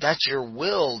 that's your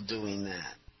will doing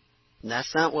that. And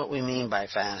that's not what we mean by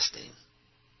fasting.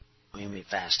 We mean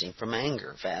fasting from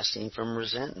anger, fasting from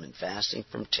resentment, fasting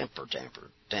from temper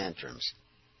tantrums,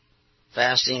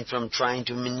 fasting from trying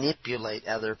to manipulate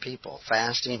other people,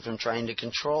 fasting from trying to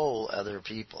control other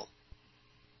people,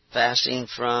 fasting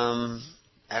from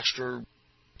extra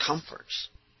comforts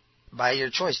by your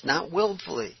choice, not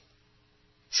willfully.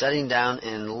 Setting down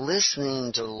and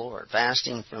listening to the Lord,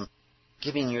 fasting from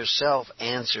giving yourself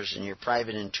answers in your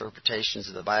private interpretations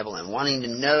of the Bible and wanting to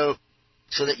know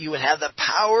so that you would have the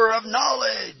power of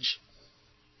knowledge.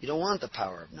 You don't want the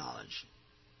power of knowledge.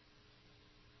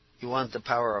 You want the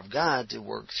power of God to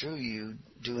work through you,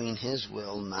 doing His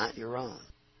will, not your own.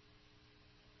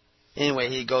 Anyway,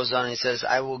 he goes on and he says,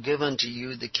 I will give unto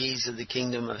you the keys of the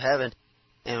kingdom of heaven,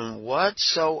 and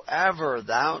whatsoever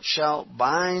thou shalt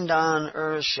bind on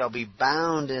earth shall be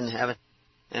bound in heaven,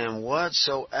 and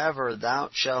whatsoever thou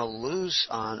shalt loose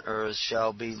on earth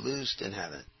shall be loosed in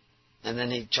heaven. And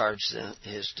then he charged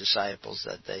his disciples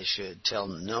that they should tell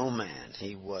no man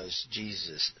he was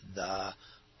Jesus, the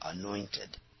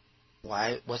anointed.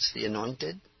 Why? What's the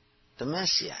anointed? The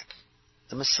Messiah,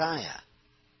 the Messiah,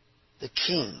 the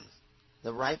King,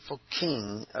 the rightful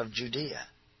King of Judea.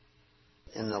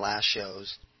 In the last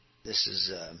shows, this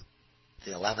is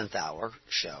the 11th hour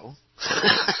show,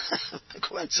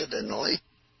 coincidentally.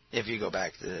 If you go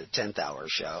back to the 10th hour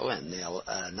show and the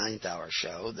 9th hour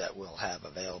show that we'll have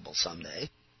available someday,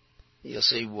 you'll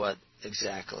see what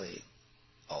exactly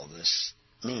all this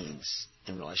means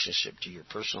in relationship to your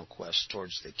personal quest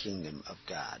towards the kingdom of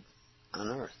God on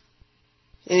earth.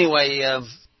 Anyway,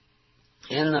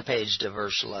 in the page to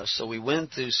verse 11, so we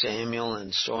went through Samuel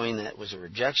and showing that it was a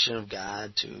rejection of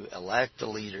God to elect the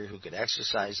leader who could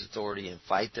exercise authority and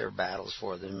fight their battles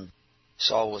for them.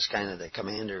 Saul was kind of the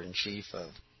commander-in-chief of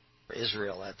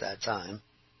Israel at that time.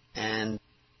 And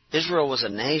Israel was a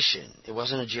nation. It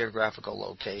wasn't a geographical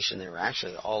location. They were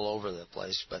actually all over the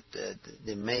place, but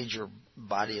the major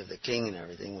body of the king and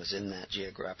everything was in that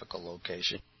geographical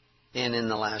location. And in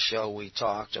the last show we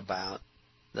talked about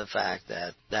the fact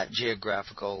that that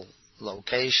geographical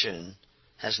location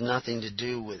has nothing to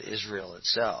do with Israel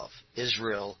itself.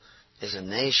 Israel is a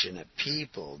nation, a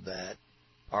people that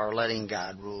are letting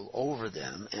God rule over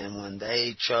them. And when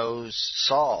they chose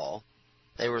Saul,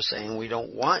 they were saying, we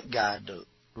don't want God to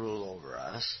rule over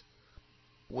us.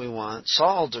 We want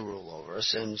Saul to rule over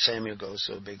us. And Samuel goes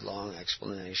through a big, long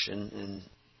explanation and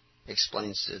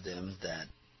explains to them that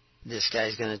this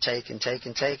guy's going to take and take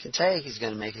and take and take. He's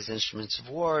going to make his instruments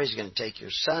of war. He's going to take your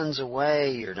sons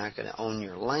away. You're not going to own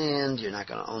your land. You're not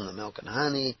going to own the milk and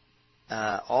honey.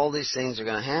 All these things are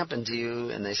going to happen to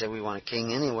you. And they said, we want a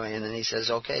king anyway. And then he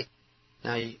says, okay,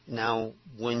 now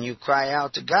when you cry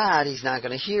out to God, He's not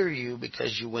going to hear you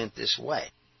because you went this way.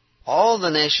 All the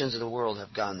nations of the world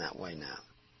have gone that way now.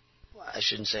 I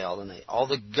shouldn't say all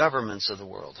the governments of the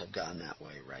world have gone that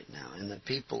way right now. And the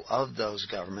people of those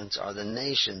governments are the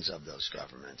nations of those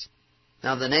governments.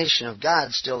 Now, the nation of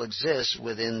God still exists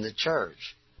within the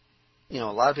church. You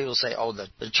know, a lot of people say, oh,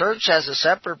 the church has a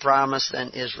separate promise than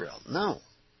Israel. No.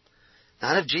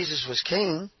 Not if Jesus was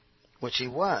king, which He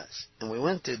was. And we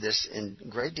went through this in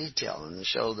great detail in the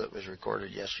show that was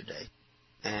recorded yesterday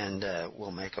and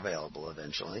we'll make available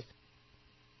eventually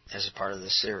as a part of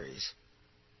this series,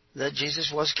 that Jesus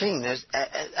was king. There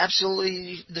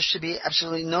should be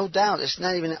absolutely no doubt. It's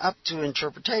not even up to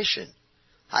interpretation.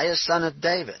 Highest son of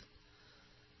David.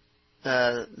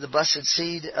 The blessed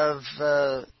seed of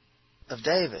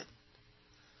David.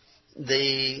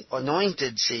 The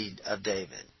anointed seed of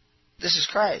David. This is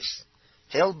Christ.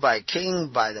 Hailed by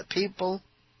king, by the people,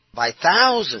 by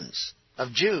thousands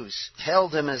of Jews.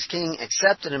 Held Him as king,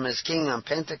 accepted Him as king on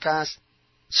Pentecost.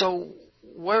 So,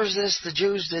 where's this? The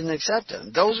Jews didn't accept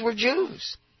Him. Those were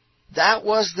Jews. That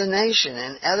was the nation,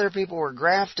 and other people were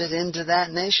grafted into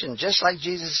that nation, just like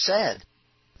Jesus said.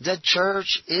 The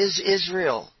church is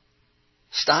Israel.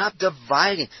 Stop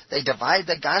dividing. They divide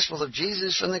the gospel of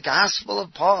Jesus from the gospel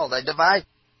of Paul. They divide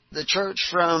the church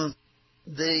from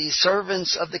the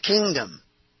servants of the kingdom,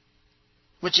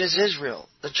 which is Israel.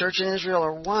 The church and Israel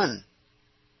are one.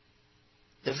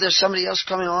 If there's somebody else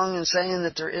coming along and saying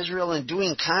that they're Israel and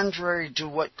doing contrary to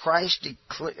what Christ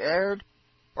declared,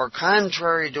 or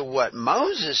contrary to what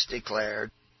Moses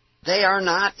declared, they are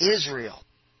not Israel,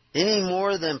 any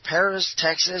more than Paris,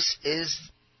 Texas is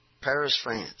Paris,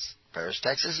 France. Paris,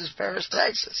 Texas is Paris,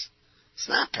 Texas. It's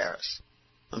not Paris.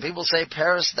 When people say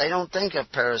Paris, they don't think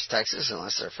of Paris, Texas,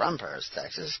 unless they're from Paris,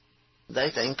 Texas. They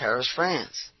think Paris,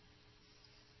 France.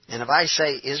 And if I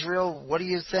say Israel, what do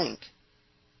you think?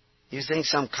 You think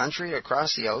some country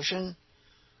across the ocean?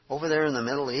 Over there in the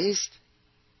Middle East?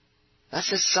 That's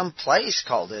just some place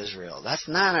called Israel. That's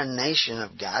not a nation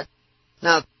of God.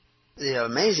 Now, the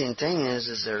amazing thing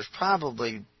is there's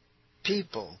probably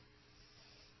people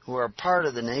who are part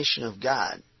of the nation of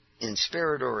God, in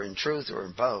spirit or in truth or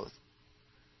in both,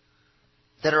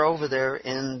 that are over there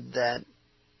in that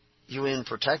UN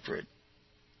protectorate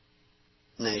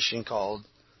nation called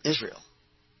Israel.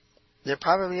 They're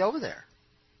probably over there.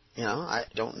 You know, I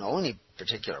don't know any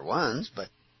particular ones, but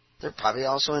they're probably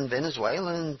also in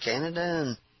Venezuela and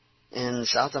Canada and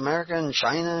South America and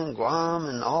China and Guam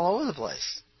and all over the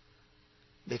place.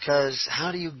 Because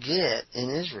how do you get in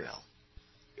Israel?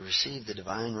 You receive the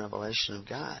divine revelation of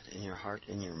God in your heart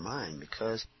and your mind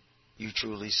because you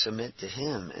truly submit to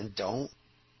Him and don't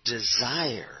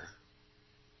desire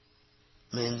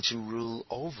men to rule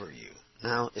over you.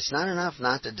 Now, it's not enough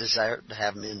not to desire to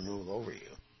have men rule over you.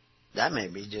 That may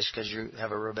be just because you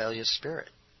have a rebellious spirit.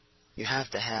 You have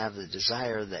to have the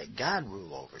desire that God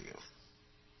rule over you.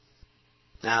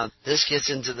 Now, this gets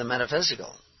into the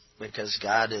metaphysical, because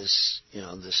God is,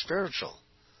 the spiritual.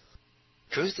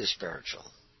 Truth is spiritual.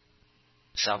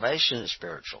 Salvation is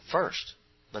spiritual first,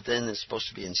 but then it's supposed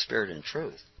to be in spirit and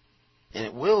truth. And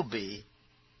it will be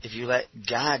if you let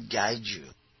God guide you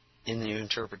in your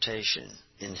interpretation,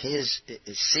 in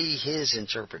see His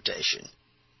interpretation.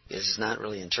 Because it's not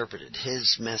really interpreted.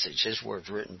 His message, His words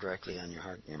written directly on your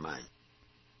heart and your mind.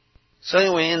 So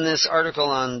anyway, in this article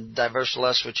on Diverse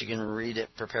Lust, which you can read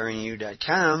at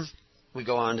preparingyou.com, we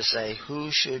go on to say, who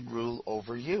should rule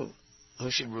over you?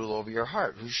 Who should rule over your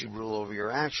heart? Who should rule over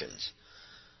your actions?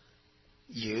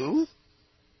 You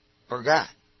or God?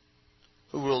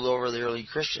 Who ruled over the early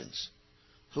Christians?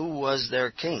 Who was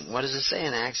their king? What does it say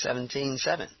in Acts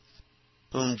 17:7?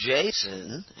 Whom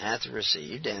Jason hath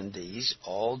received, and these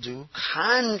all do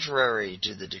contrary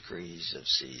to the decrees of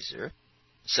Caesar,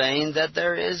 saying that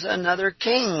there is another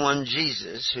king, one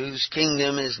Jesus, whose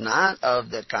kingdom is not of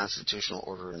the constitutional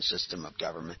order and system of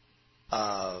government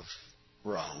of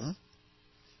Rome,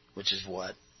 which is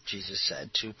what Jesus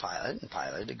said to Pilate, and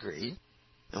Pilate agreed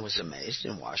and was amazed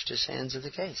and washed his hands of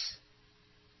the case.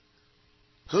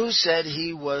 Who said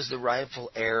he was the rightful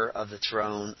heir of the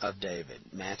throne of David?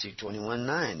 Matthew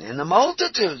 21:9. And the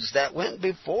multitudes that went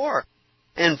before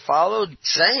and followed,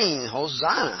 saying,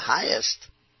 Hosanna, highest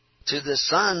to the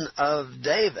Son of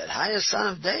David, highest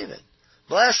Son of David.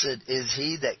 Blessed is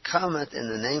he that cometh in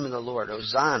the name of the Lord.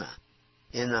 Hosanna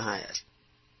in the highest.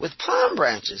 With palm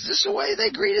branches. This is the way they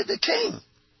greeted the king.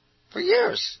 For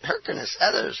years, Hyrcanus,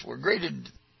 others were greeted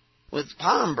with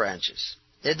palm branches.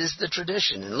 It is the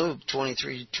tradition in Luke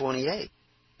 23:28.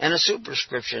 And a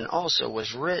superscription also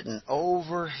was written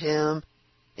over him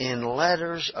in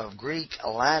letters of Greek,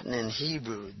 Latin, and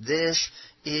Hebrew. This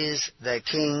is the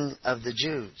King of the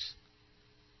Jews.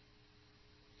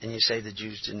 And you say the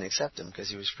Jews didn't accept him because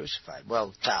he was crucified.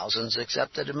 Well, thousands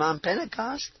accepted him on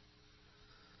Pentecost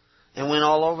and went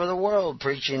all over the world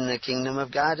preaching the kingdom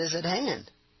of God is at hand.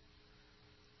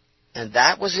 And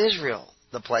that was Israel.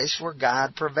 The place where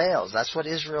God prevails. That's what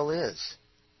Israel is.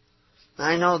 Now,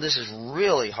 I know this is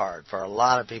really hard for a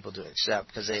lot of people to accept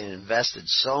because they invested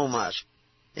so much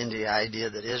in the idea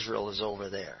that Israel is over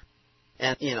there.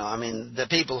 And, the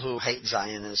people who hate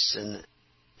Zionists and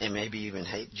maybe even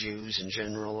hate Jews in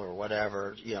general or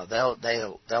whatever,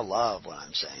 they'll love what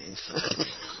I'm saying.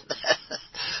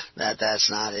 That's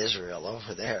not Israel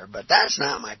over there. But that's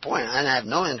not my point. I have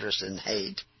no interest in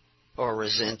hate or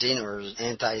resenting or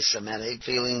anti-Semitic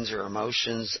feelings or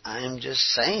emotions. I'm just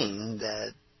saying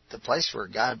that the place where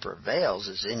God prevails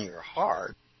is in your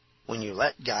heart when you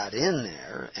let God in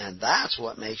there, and that's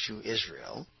what makes you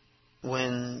Israel.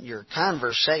 When your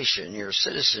conversation, your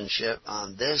citizenship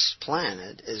on this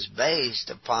planet is based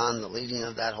upon the leading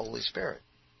of that Holy Spirit.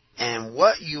 And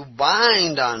what you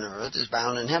bind on earth is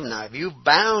bound in heaven. Now, if you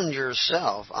bound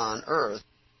yourself on earth,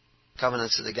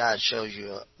 Covenants of the God shows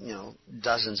you,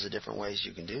 dozens of different ways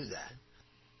you can do that.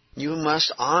 You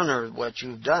must honor what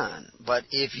you've done. But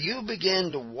if you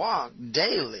begin to walk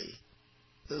daily,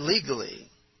 legally,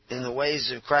 in the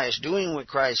ways of Christ, doing what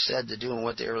Christ said to do and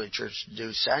what the early church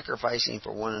do, sacrificing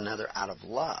for one another out of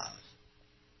love,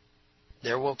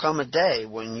 there will come a day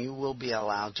when you will be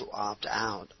allowed to opt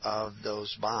out of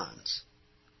those bonds.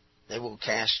 They will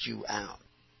cast you out.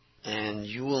 And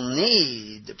you will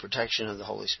need the protection of the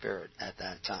Holy Spirit at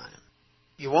that time.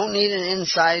 You won't need an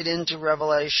insight into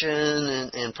revelation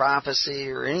and prophecy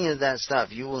or any of that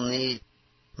stuff. You will need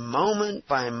moment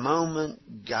by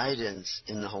moment guidance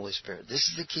in the Holy Spirit. This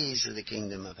is the keys of the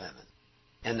kingdom of heaven.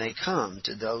 And they come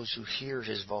to those who hear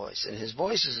His voice. And His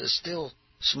voice is a still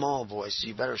small voice, so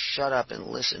you better shut up and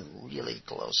listen really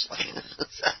closely.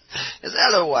 Because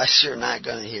otherwise you're not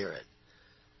going to hear it.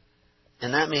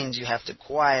 And that means you have to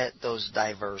quiet those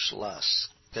diverse lusts,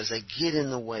 because they get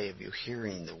in the way of you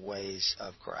hearing the ways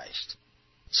of Christ.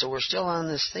 So we're still on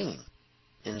this theme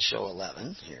in show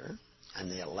 11 here, in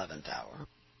the 11th hour.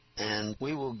 And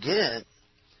we will get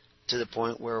to the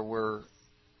point where we're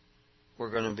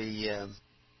going to be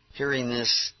hearing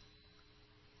this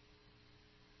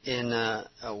in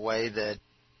a way that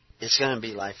it's going to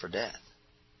be life or death.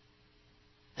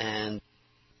 And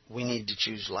we need to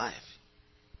choose life.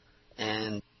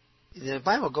 And the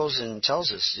Bible goes and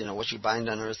tells us, what you bind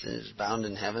on earth is bound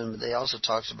in heaven, but they also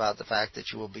talks about the fact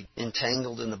that you will be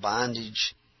entangled in the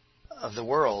bondage of the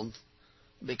world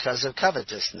because of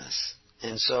covetousness.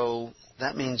 And so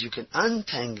that means you can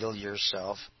untangle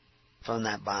yourself from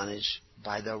that bondage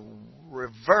by the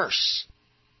reverse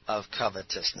of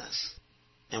covetousness.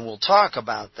 And we'll talk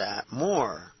about that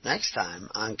more next time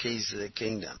on Keys to the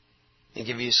Kingdom and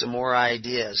give you some more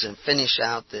ideas and finish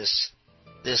out this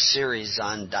series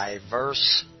on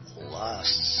diverse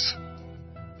lusts.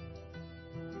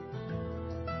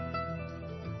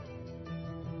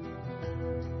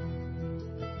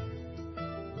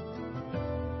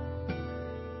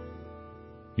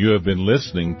 You have been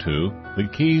listening to The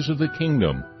Keys of the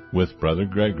Kingdom with Brother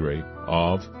Gregory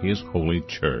of His Holy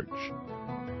Church.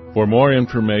 For more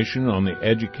information on the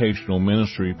educational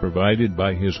ministry provided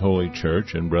by His Holy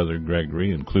Church and Brother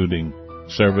Gregory, including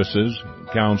services,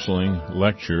 counseling,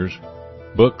 lectures,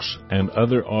 books, and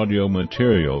other audio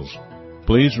materials,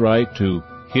 please write to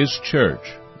His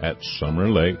Church at Summer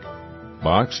Lake,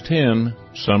 Box 10,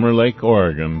 Summer Lake,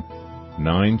 Oregon,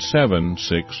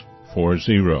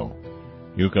 97640.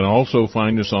 You can also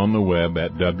find us on the web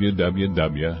at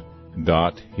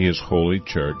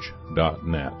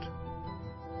www.hisholychurch.net.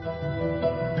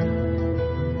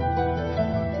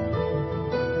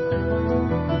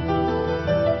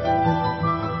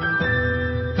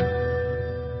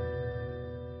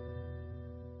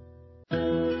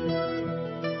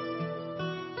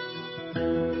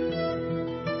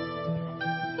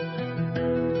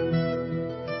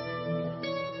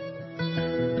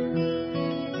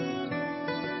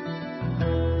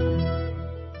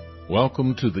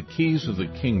 Welcome to the Keys of the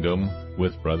Kingdom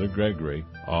with Brother Gregory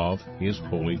of His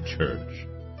Holy Church.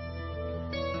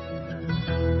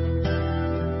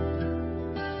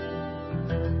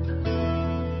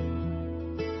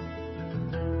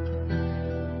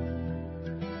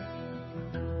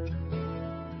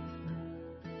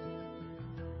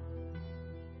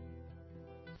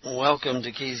 Welcome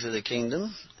to Keys of the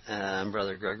Kingdom. I'm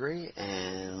Brother Gregory,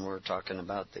 and we're talking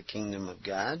about the Kingdom of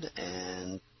God,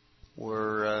 and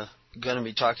we're going to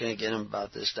be talking again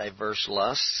about this diverse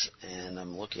lusts, and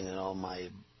I'm looking at all my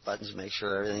buttons to make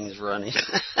sure everything is running.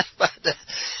 But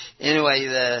anyway,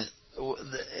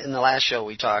 in the last show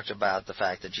we talked about the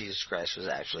fact that Jesus Christ was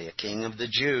actually a king of the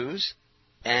Jews,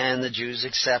 and the Jews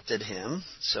accepted Him.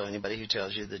 So anybody who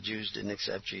tells you the Jews didn't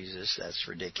accept Jesus, that's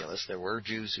ridiculous. There were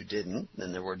Jews who didn't,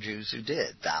 and there were Jews who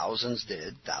did. Thousands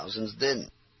did, thousands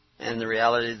didn't. And the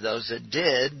reality of those that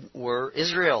did were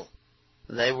Israel.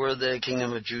 They were the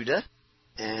kingdom of Judah,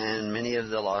 and many of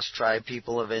the lost tribe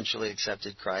people eventually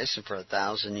accepted Christ, and for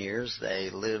 1,000 years they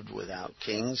lived without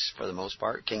kings, for the most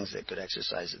part, kings that could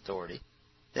exercise authority.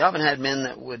 They often had men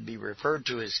that would be referred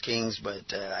to as kings,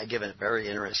 but I give a very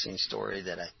interesting story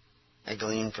that I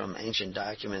gleaned from ancient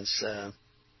documents.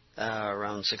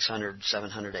 Around 600,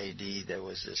 700 A.D., there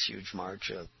was this huge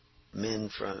march of men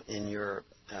in Europe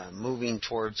moving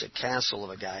towards a castle of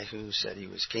a guy who said he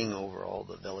was king over all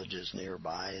the villages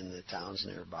nearby and the towns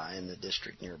nearby and the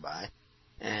district nearby.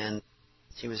 And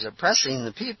he was oppressing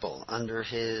the people under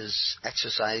his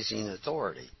exercising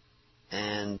authority.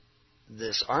 And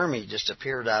this army just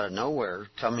appeared out of nowhere,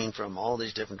 coming from all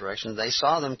these different directions. They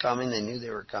saw them coming. They knew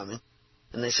they were coming.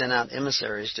 And they sent out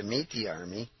emissaries to meet the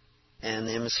army. And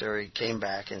the emissary came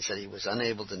back and said he was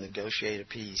unable to negotiate a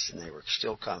peace, and they were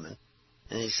still coming.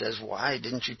 And he says, "Why?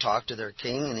 Didn't you talk to their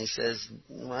king?" And he says,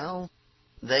 "Well,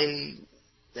 they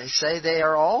say they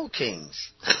are all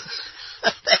kings.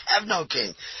 They have no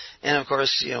king." And of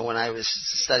course, when I was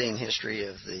studying history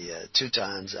of the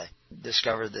Teutons, I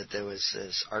discovered that there was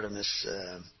this Artemis,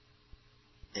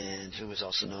 and who was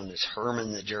also known as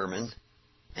Hermann the German,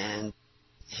 and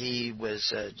he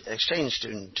was an exchange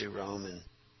student to Rome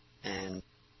and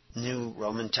knew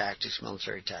Roman tactics,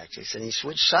 military tactics, and he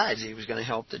switched sides. He was going to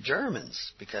help the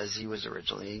Germans because he was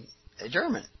originally a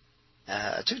German,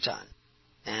 a Teuton,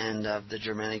 and of the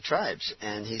Germanic tribes.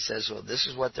 And he says, well, this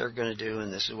is what they're going to do,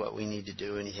 and this is what we need to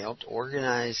do. And he helped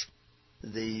organize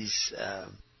these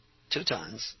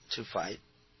Teutons to fight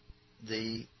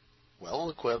the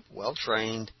well-equipped,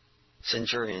 well-trained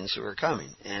centurions who were coming.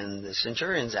 And the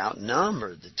centurions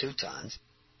outnumbered the Teutons.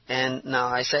 And now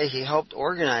I say he helped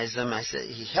organize them. I say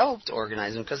he helped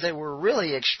organize them because they were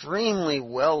really extremely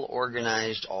well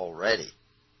organized already.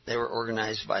 They were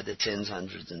organized by the tens,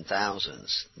 hundreds, and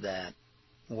thousands. That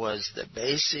was the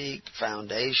basic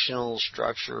foundational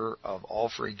structure of all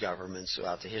free governments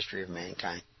throughout the history of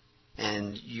mankind.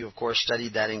 And you, of course,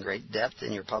 studied that in great depth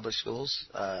in your public schools.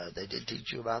 They did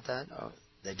teach you about that? Oh,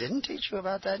 they didn't teach you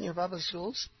about that in your public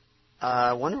schools?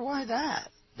 I wonder why that.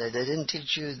 They didn't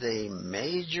teach you the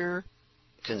major,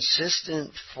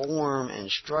 consistent form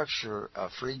and structure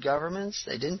of free governments?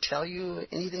 They didn't tell you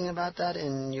anything about that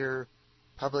in your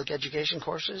public education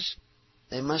courses?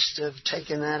 They must have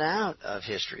taken that out of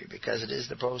history because it is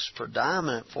the most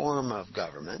predominant form of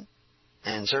government,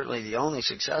 and certainly the only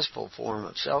successful form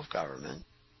of self-government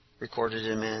recorded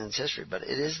in man's history. But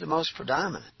it is the most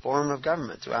predominant form of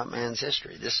government throughout man's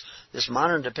history. This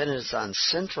modern dependence on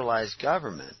centralized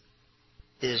government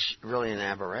is really an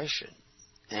aberration.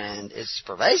 And it's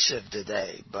pervasive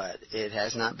today, but it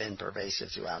has not been pervasive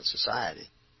throughout society,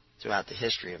 throughout the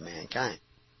history of mankind.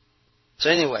 So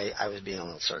anyway, I was being a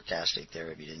little sarcastic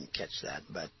there if you didn't catch that.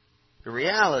 But the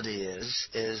reality is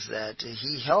that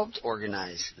he helped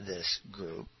organize this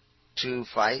group to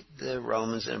fight the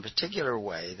Romans in a particular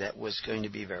way that was going to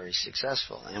be very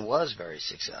successful, and was very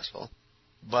successful.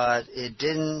 But it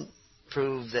didn't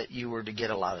prove that you were to get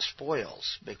a lot of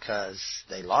spoils, because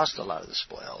they lost a lot of the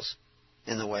spoils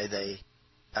in the way they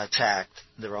attacked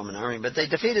the Roman army. But they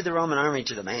defeated the Roman army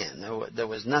to the man. There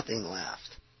was nothing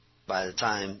left by the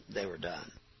time they were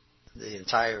done. The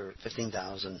entire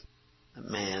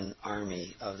 15,000-man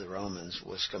army of the Romans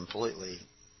was completely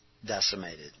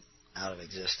decimated out of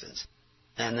existence.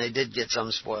 And they did get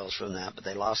some spoils from that, but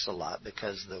they lost a lot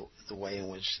because the way in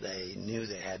which they knew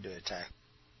they had to attack.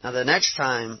 Now, the next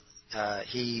time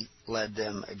he led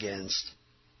them against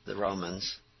the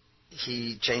Romans,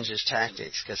 he changed his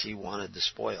tactics because he wanted the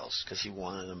spoils, because he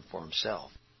wanted them for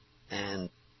himself. And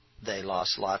they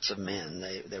lost lots of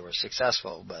men. They were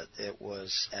successful, but it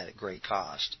was at a great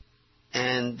cost.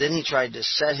 And then he tried to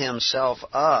set himself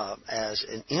up as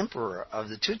an emperor of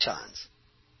the Teutons.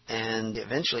 And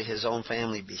eventually his own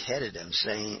family beheaded him,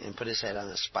 and put his head on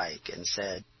a spike and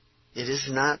said, "It is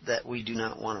not that we do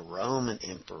not want a Roman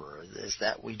emperor. It is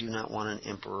that we do not want an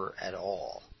emperor at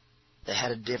all." They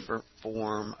had a different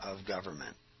form of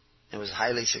government. It was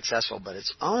highly successful, but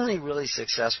it's only really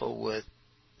successful with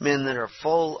men that are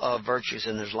full of virtues,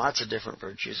 and there's lots of different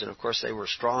virtues. And, of course, they were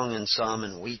strong in some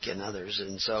and weak in others,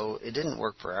 and so it didn't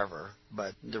work forever.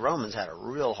 But the Romans had a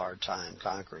real hard time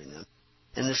conquering them.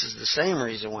 And this is the same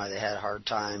reason why they had a hard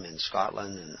time in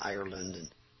Scotland and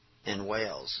Ireland and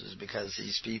Wales, is because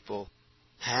these people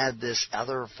had this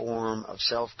other form of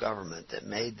self-government that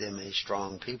made them a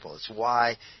strong people. It's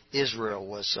why Israel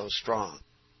was so strong.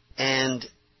 And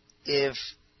if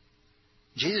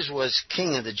Jesus was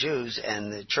king of the Jews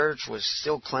and the church was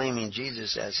still claiming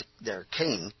Jesus as their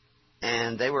king,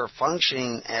 and they were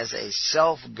functioning as a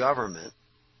self-government,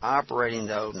 operating,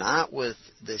 though, not with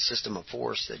the system of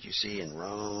force that you see in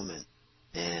Rome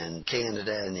and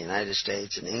Canada and the United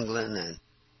States and England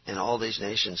and all these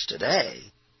nations today,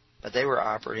 but they were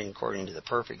operating according to the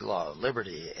perfect law of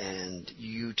liberty, and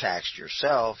you taxed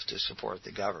yourself to support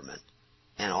the government.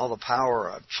 And all the power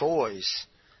of choice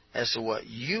as to what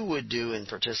you would do and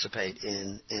participate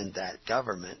in that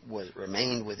government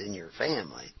remained within your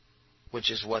family, which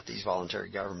is what these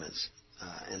voluntary governments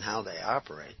and how they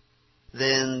operate.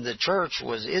 Then the church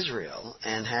was Israel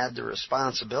and had the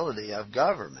responsibility of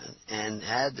government and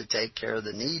had to take care of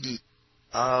the needy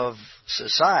of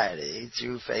society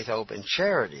through faith, hope, and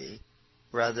charity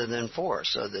rather than force.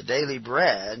 So the daily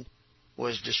bread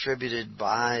was distributed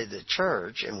by the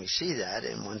church, and we see that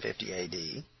in 150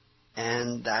 A.D.,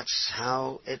 and that's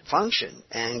how it functioned.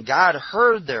 And God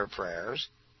heard their prayers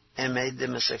and made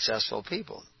them a successful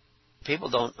people. People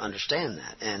don't understand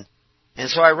that. And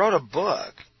so I wrote a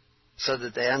book so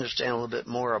that they understand a little bit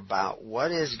more about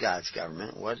what is God's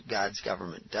government, what God's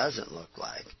government doesn't look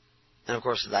like. And, of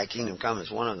course, Thy Kingdom Come is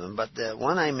one of them. But the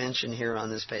one I mention here on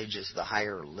this page is the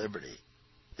higher liberty,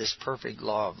 this perfect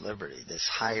law of liberty, this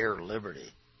higher liberty,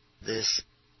 this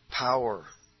power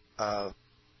of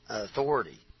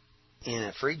authority in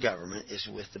a free government is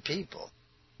with the people.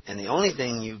 And the only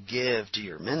thing you give to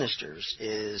your ministers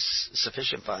is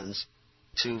sufficient funds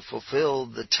to fulfill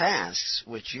the tasks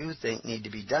which you think need to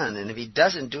be done. And if he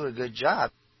doesn't do a good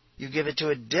job, you give it to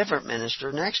a different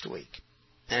minister next week.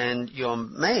 And you're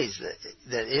amazed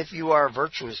that if you are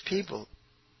virtuous people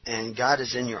and God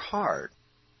is in your heart,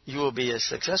 you will be a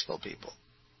successful people,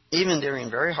 even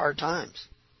during very hard times,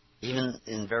 even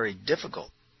in very difficult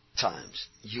times.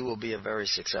 You will be a very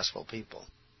successful people.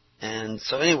 And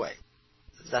so anyway,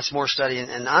 that's more studying.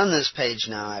 And on this page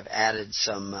now, I've added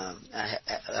some.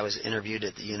 I was interviewed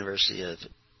at the University of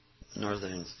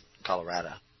Northern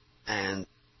Colorado, and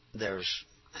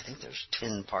I think there's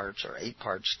 10 parts or 8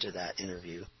 parts to that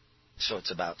interview, so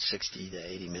it's about 60 to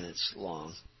 80 minutes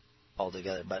long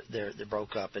altogether. But they're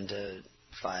broke up into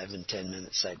 5 and 10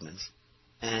 minute segments,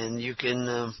 and you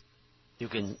can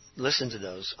listen to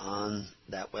those on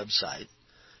that website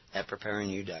at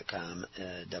preparingyou.com,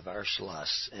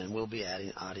 Davarsalas, and we'll be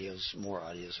adding more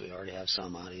audios. We already have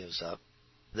some audios up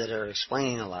that are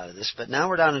explaining a lot of this. But now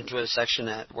we're down into a section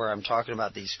where I'm talking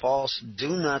about these false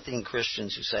do-nothing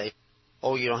Christians who say,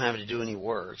 oh, you don't have to do any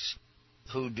works,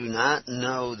 who do not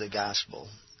know the gospel,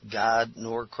 God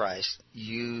nor Christ,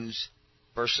 use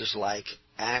verses like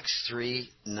Acts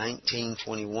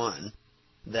 3:19-21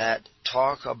 that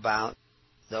talk about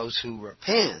those who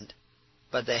repent,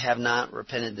 but they have not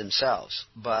repented themselves,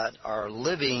 but are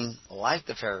living like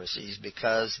the Pharisees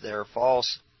because their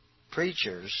false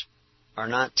preachers are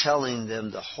not telling them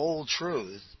the whole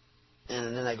truth.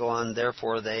 And then they go on,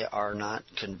 therefore they are not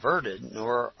converted,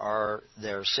 nor are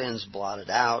their sins blotted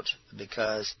out,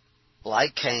 because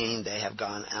like Cain, they have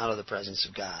gone out of the presence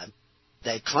of God.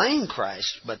 They claim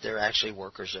Christ, but they're actually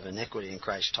workers of iniquity, and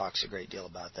Christ talks a great deal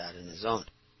about that in his own.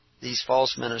 These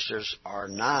false ministers are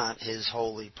not his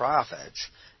holy prophets,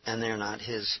 and they're not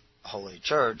his holy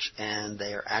church, and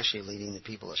they are actually leading the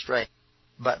people astray.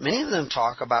 But many of them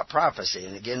talk about prophecy,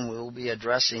 and again, we'll be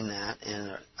addressing that in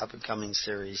an upcoming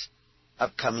series on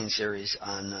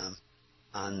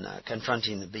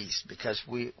confronting the beast, because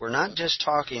we're not just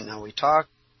talking. Now, we talked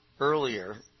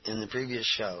earlier in the previous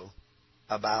show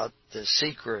about the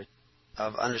secret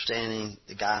of understanding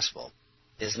the gospel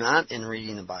is not in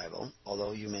reading the Bible,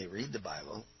 although you may read the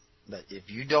Bible, but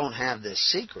if you don't have this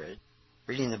secret,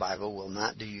 reading the Bible will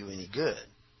not do you any good.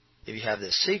 If you have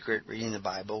this secret, reading the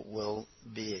Bible will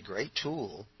be a great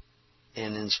tool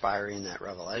in inspiring that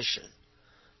revelation.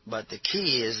 But the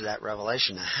key is that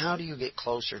revelation. Now, how do you get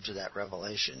closer to that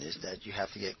revelation? Is that you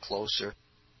have to get closer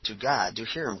to God to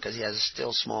hear him, because he has a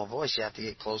still small voice. You have to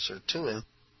get closer to him.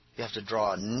 You have to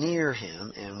draw near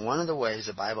him, and one of the ways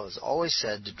the Bible has always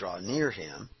said to draw near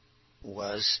him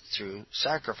was through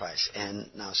sacrifice.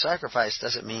 And now sacrifice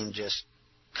doesn't mean just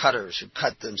cutters who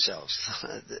cut themselves.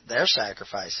 They're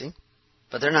sacrificing,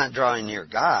 but they're not drawing near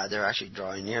God. They're actually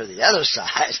drawing near the other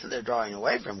side. They're drawing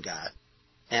away from God.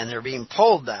 And they're being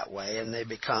pulled that way, and they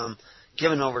become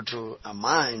given over to a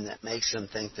mind that makes them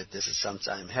think that this is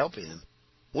sometime helping them.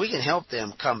 We can help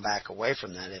them come back away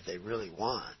from that if they really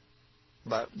want.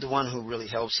 But the one who really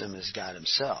helps them is God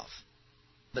himself.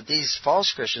 But these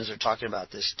false Christians are talking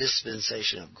about this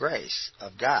dispensation of grace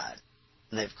of God,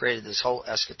 and they've created this whole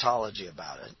eschatology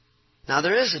about it. Now,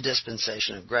 there is a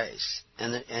dispensation of grace,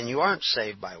 and you aren't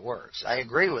saved by works. I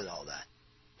agree with all that.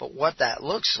 But what that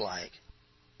looks like,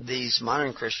 these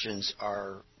modern Christians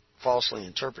are falsely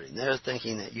interpreting. They're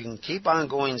thinking that you can keep on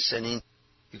going sinning,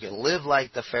 you can live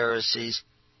like the Pharisees,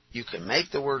 you can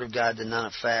make the Word of God to none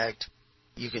effect,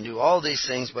 you can do all these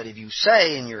things, but if you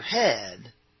say in your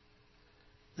head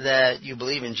that you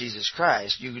believe in Jesus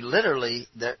Christ,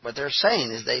 what they're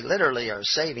saying is they literally are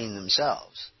saving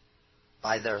themselves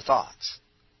by their thoughts.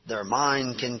 Their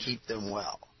mind can keep them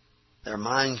well. Their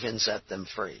mind can set them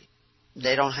free.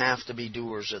 They don't have to be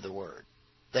doers of the Word.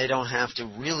 They don't have to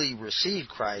really receive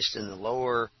Christ in the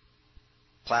lower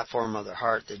platform of their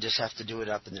heart. They just have to do it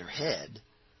up in their head,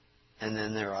 and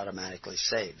then they're automatically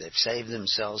saved. They've saved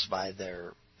themselves by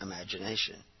their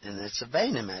imagination. And it's a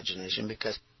vain imagination,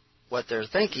 because what they're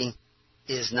thinking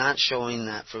is not showing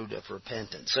that fruit of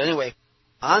repentance. So anyway,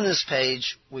 on this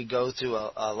page, we go through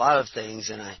a lot of things,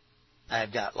 and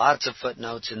I've got lots of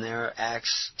footnotes in there.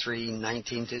 Acts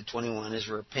 3:19-21 is,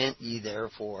 repent ye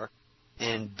therefore,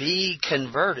 and be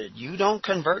converted. You don't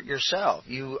convert yourself.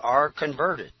 You are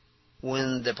converted.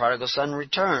 When the prodigal son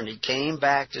returned, he came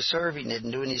back to serve. He didn't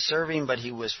do any serving, but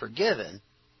he was forgiven.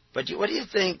 But what do you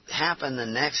think happened the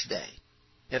next day?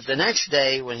 If the next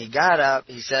day, when he got up,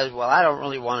 he says, well, I don't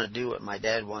really want to do what my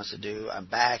dad wants to do. I'm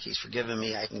back. He's forgiven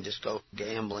me. I can just go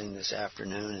gambling this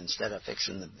afternoon instead of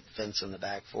fixing the fence on the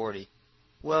back 40.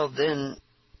 Well, then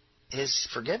his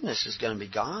forgiveness is going to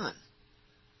be gone.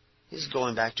 He's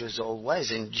going back to his old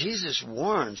ways. And Jesus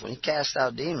warns when he casts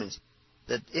out demons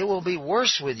that it will be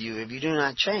worse with you if you do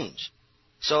not change.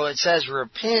 So it says,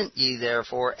 repent ye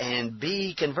therefore and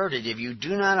be converted. If you do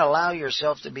not allow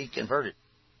yourself to be converted,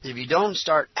 if you don't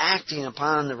start acting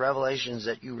upon the revelations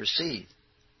that you receive,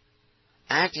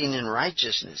 acting in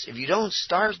righteousness, if you don't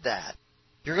start that,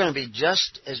 you're going to be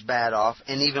just as bad off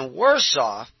and even worse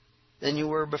off than you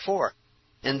were before.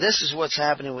 And this is what's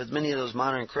happening with many of those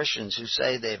modern Christians who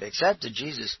say they've accepted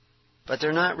Jesus, but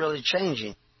they're not really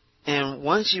changing. And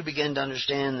once you begin to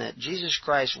understand that Jesus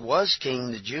Christ was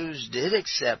king, the Jews did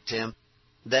accept him,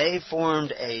 they formed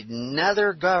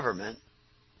another government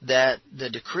that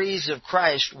the decrees of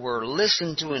Christ were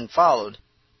listened to and followed.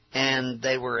 And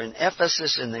they were in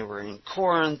Ephesus, and they were in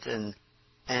Corinth,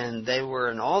 and they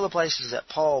were in all the places that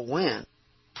Paul went,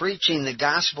 preaching the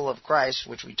gospel of Christ,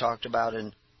 which we talked about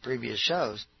in previous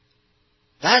shows.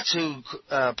 That's who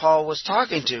Paul was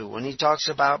talking to when he talks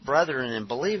about brethren and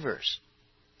believers.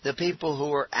 The people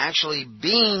who are actually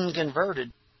being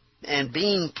converted and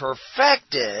being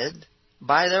perfected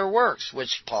by their works,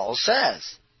 which Paul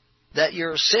says, that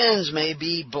your sins may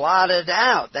be blotted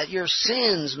out, that your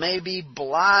sins may be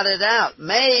blotted out,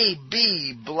 may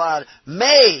be blotted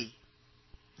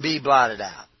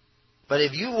out. But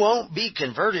if you won't be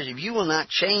converted, if you will not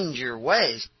change your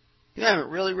ways, you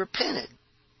haven't really repented.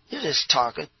 You're just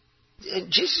talking. And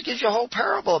Jesus gives you a whole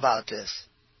parable about this.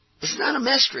 It's not a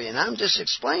mystery, and I'm just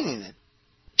explaining it.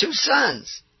 2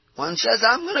 sons. One says,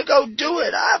 I'm going to go do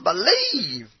it. I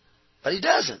believe. But he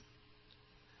doesn't.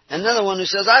 Another one who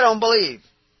says, I don't believe.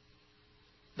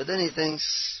 But then he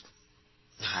thinks,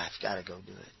 I've got to go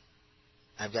do it.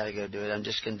 I've got to go do it. I'm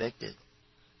just convicted.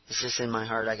 It's just in my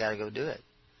heart. I got to go do it.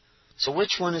 So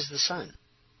which one is the son?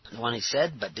 The one he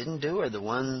said but didn't do, or the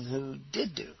one who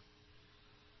did do?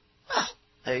 Well,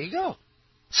 there you go.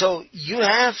 So you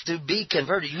have to be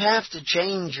converted. You have to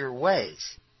change your ways.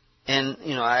 And,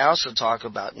 I also talk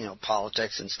about,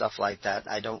 politics and stuff like that.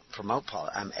 I don't promote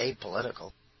politics. I'm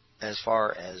apolitical. As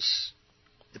far as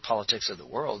the politics of the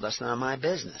world, that's not my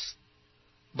business.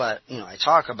 But, I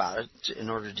talk about it in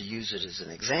order to use it as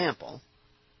an example,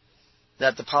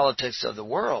 that the politics of the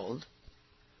world,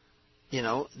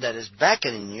 that is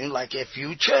beckoning you, like if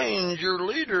you change your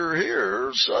leader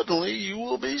here, suddenly you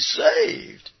will be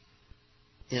saved.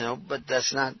 But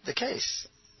that's not the case.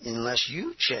 Unless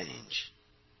you change,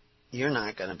 you're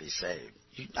not going to be saved.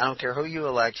 I don't care who you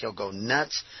elect, he'll go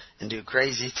nuts and do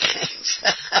crazy things.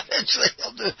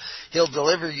 Eventually he'll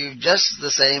deliver you just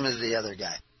the same as the other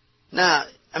guy. Now,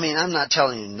 I'm not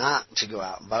telling you not to go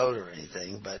out and vote or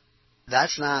anything, but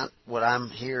that's not what I'm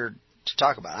here to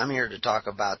talk about. I'm here to talk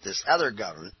about this other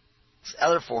government, this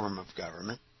other form of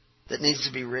government that needs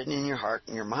to be written in your heart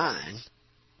and your mind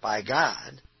by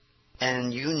God,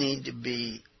 and you need to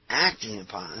be acting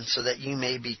upon so that you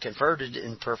may be converted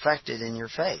and perfected in your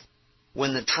faith.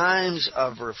 When the times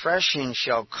of refreshing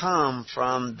shall come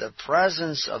from the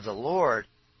presence of the Lord,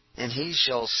 and he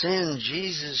shall send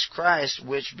Jesus Christ,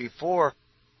 which before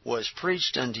was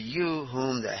preached unto you,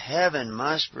 whom the heaven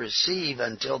must receive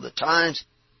until the times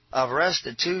of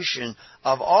restitution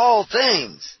of all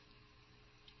things,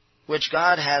 which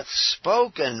God hath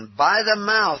spoken by the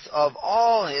mouth of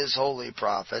all his holy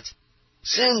prophets,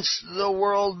 since the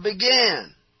world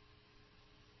began.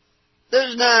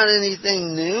 There's not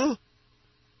anything new.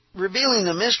 Revealing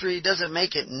the mystery doesn't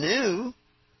make it new.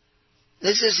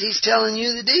 It's just he's telling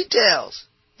you the details.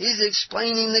 He's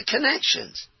explaining the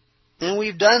connections. And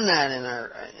we've done that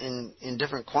in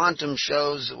different quantum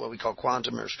shows, what we call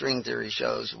quantum or string theory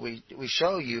shows. We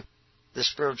show you the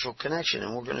spiritual connection,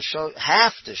 and we're going to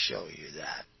have to show you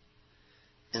that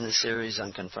in the series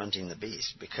on confronting the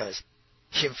beast. Because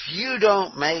if you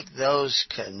don't make those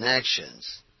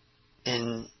connections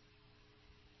and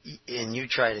you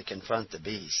try to confront the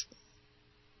beast,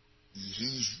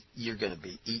 you're going to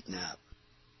be eaten up.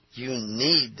 You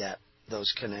need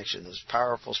those connections, those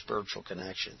powerful spiritual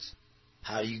connections.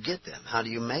 How do you get them? How do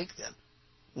you make them?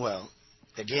 Well,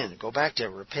 again, go back to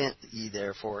repent ye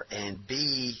therefore and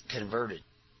be converted.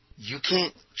 You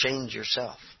can't change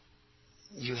yourself.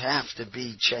 You have to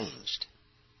be changed.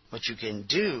 What you can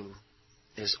do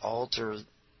is alter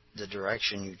the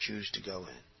direction you choose to go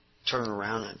in. Turn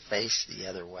around and face the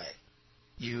other way.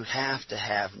 You have to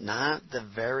have not the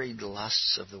varied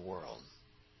lusts of the world,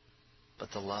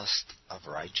 but the lust of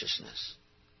righteousness.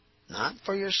 Not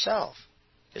for yourself.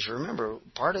 Because remember,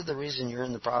 part of the reason you're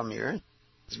in the problem you're in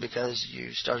is because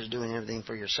you started doing everything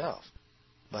for yourself.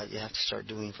 But you have to start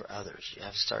doing for others. You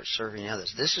have to start serving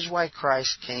others. This is why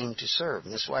Christ came to serve.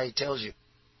 And this is why he tells you,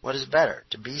 What is better,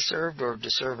 to be served or to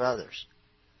serve others?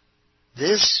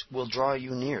 This will draw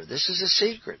you near. This is a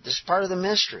secret. This is part of the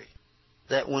mystery.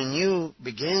 That when you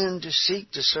begin to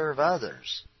seek to serve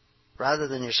others rather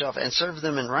than yourself, and serve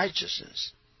them in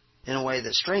righteousness in a way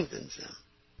that strengthens them,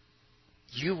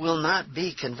 you will not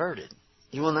be converted.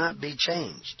 You will not be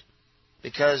changed.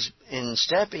 Because in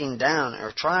stepping down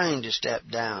or trying to step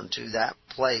down to that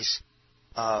place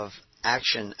of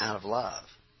action out of love,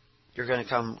 you're going to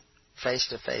come face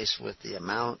to face with the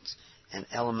amounts and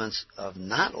elements of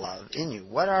not love in you.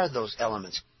 What are those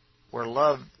elements where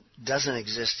love doesn't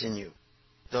exist in you?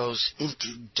 Those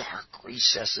empty, dark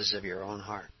recesses of your own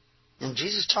heart. And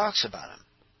Jesus talks about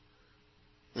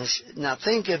them. Now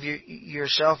think of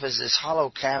yourself as this hollow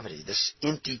cavity, this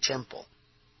empty temple.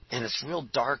 And it's real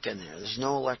dark in there. There's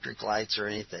no electric lights or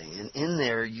anything. And in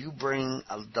there you bring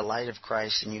the light of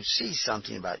Christ, and you see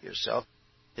something about yourself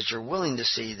that you're willing to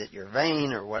see, that you're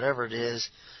vain or whatever it is,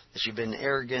 that you've been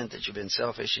arrogant, that you've been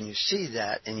selfish, and you see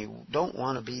that, and you don't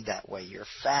want to be that way. You're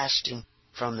fasting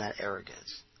from that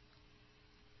arrogance.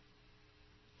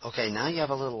 Okay, now you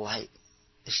have a little light.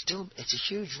 It's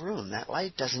a huge room. That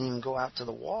light doesn't even go out to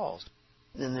the walls.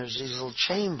 Then there's these little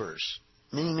chambers,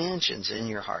 many mansions in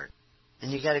your heart.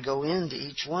 And you got to go into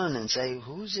each one and say,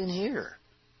 who's in here?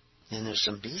 And there's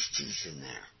some beasties in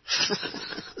there.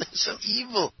 There's some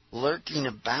evil lurking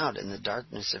about in the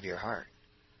darkness of your heart.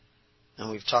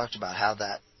 And we've talked about how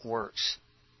that works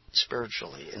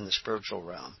spiritually, in the spiritual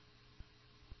realm.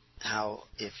 How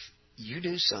if you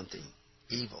do something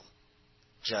evil,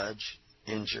 judge,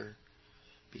 injure,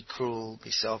 be cruel,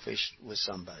 be selfish with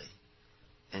somebody,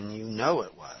 and you know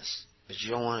it was, but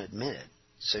you don't want to admit it,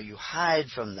 so you hide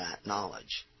from that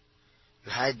knowledge.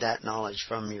 You hide that knowledge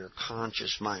from your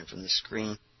conscious mind, from the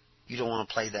screen. You don't want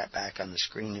to play that back on the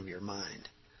screen of your mind.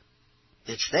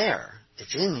 It's there.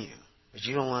 It's in you. But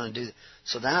you don't want to do that.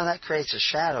 So now that creates a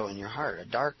shadow in your heart, a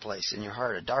dark place in your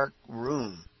heart, a dark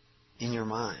room in your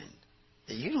mind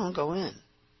that you don't go in.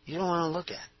 You don't want to look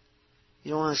at.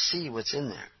 You don't want to see what's in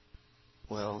there.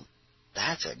 Well,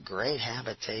 that's a great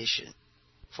habitation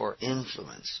for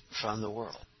influence from the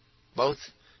world. Both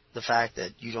the fact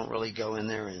that you don't really go in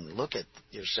there and look at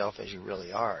yourself as you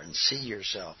really are and see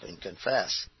yourself and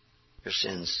confess your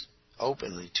sins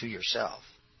openly to yourself.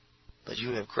 But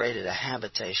you have created a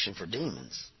habitation for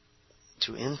demons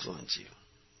to influence you,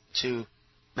 to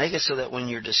make it so that when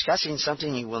you're discussing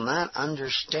something you will not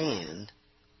understand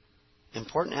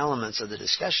important elements of the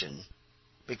discussion,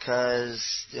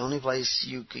 because the only place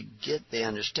you could get the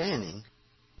understanding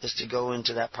is to go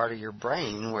into that part of your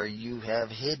brain where you have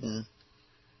hidden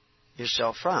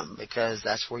yourself from, because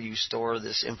that's where you store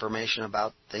this information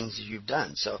about things that you've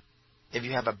done. So if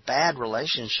you have a bad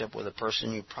relationship with a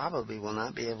person, you probably will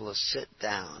not be able to sit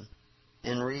down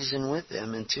and reason with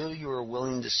them until you are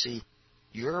willing to see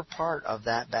your part of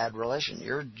that bad relation,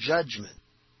 your judgment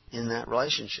in that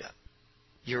relationship,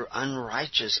 your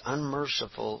unrighteous,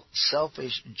 unmerciful,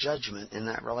 selfish judgment in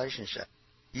that relationship.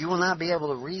 You will not be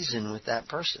able to reason with that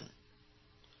person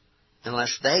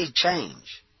unless they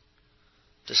change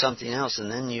to something else,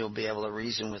 and then you'll be able to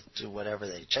reason with to whatever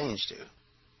they change to.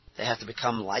 They have to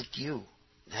become like you.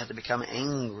 They have to become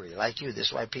angry like you. This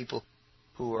is why people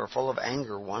who are full of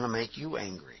anger want to make you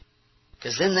angry,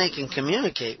 because then they can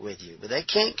communicate with you. But they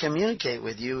can't communicate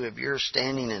with you if you're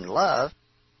standing in love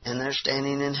and they're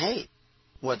standing in hate.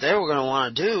 What they're going to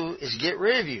want to do is get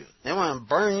rid of you. They want to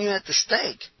burn you at the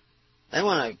stake. They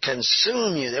want to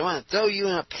consume you. They want to throw you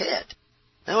in a pit.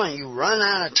 They want you run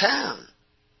out of town.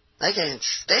 They can't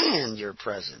stand your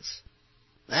presence.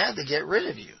 They have to get rid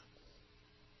of you.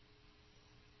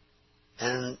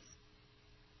 And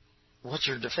what's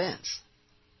your defense?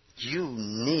 You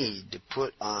need to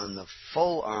put on the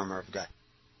full armor of God.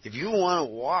 If you want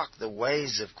to walk the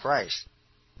ways of Christ,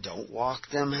 don't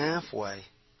walk them halfway.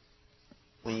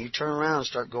 When you turn around and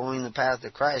start going the path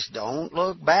of Christ, don't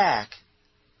look back.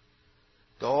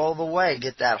 Go all the way.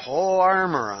 Get that whole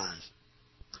armor on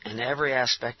in every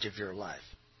aspect of your life.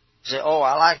 You say, oh,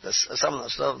 I like some of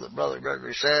the stuff that Brother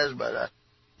Gregory says, but I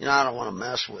don't want to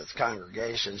mess with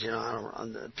congregations.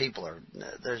 People are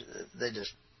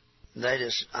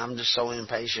I'm just so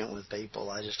impatient with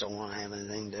people. I just don't want to have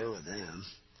anything to do with them.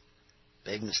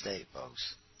 Big mistake,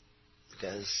 folks,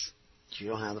 because you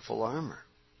don't have the full armor.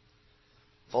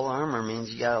 Full armor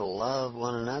means you got to love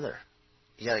one another.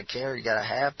 You got to care. You got to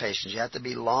have patience. You have to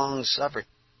be long-suffering.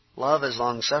 Love is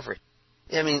long-suffering.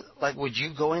 I mean, like, would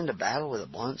you go into battle with a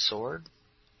blunt sword?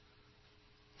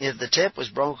 If the tip was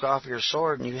broke off your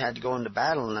sword and you had to go into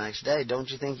battle the next day, don't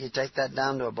you think you'd take that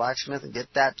down to a blacksmith and get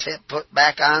that tip put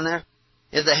back on there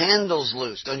If the handle's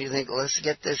loose, don't you think, let's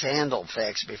get this handle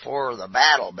fixed before the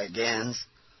battle begins?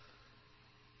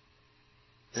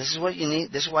 This is what you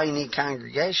need. This is why you need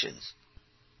congregations.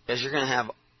 Because you're going to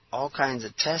have all kinds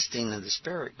of testing of the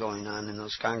Spirit going on in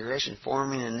those congregations,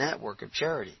 forming a network of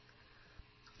charity.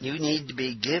 You need to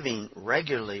be giving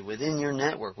regularly within your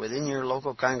network, within your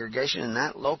local congregation, and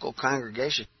that local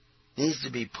congregation needs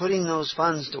to be putting those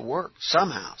funds to work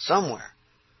somehow, somewhere.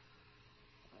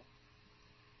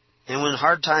 And when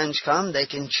hard times come, they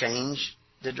can change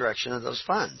the direction of those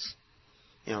funds.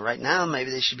 Right now,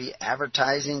 maybe they should be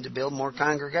advertising to build more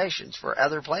congregations for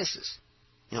other places.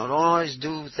 Don't always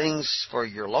do things for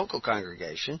your local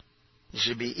congregation. You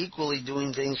should be equally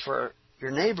doing things for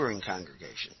your neighboring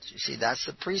congregations. You see, that's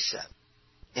the precept.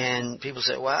 And people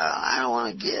say, well, I don't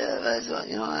want to give.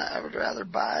 I would rather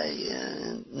buy.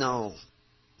 No.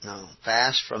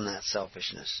 Fast from that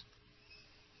selfishness.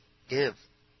 Give.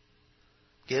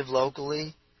 Give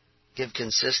locally. Give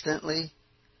consistently.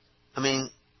 I mean,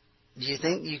 do you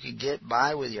think you could get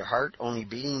by with your heart only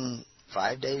beating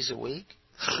 5 days a week?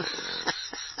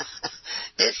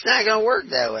 It's not going to work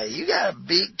that way. You got to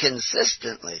beat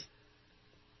consistently.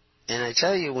 And I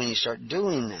tell you, when you start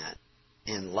doing that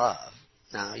in love,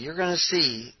 now you're going to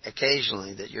see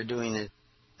occasionally that you're doing it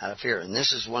out of fear. And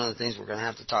this is one of the things we're going to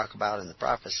have to talk about in the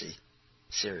prophecy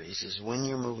series, is when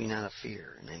you're moving out of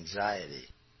fear and anxiety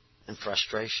and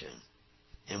frustration,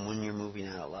 and when you're moving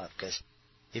out of love. Because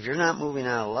if you're not moving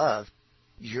out of love,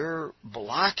 you're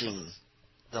blocking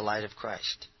the light of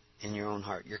Christ in your own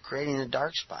heart. You're creating a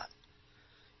dark spot.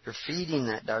 You're feeding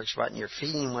that dark spot, and you're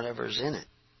feeding whatever's in it.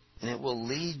 And it will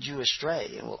lead you astray.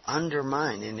 It will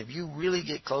undermine. And if you really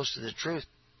get close to the truth,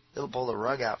 it'll pull the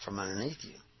rug out from underneath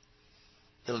you.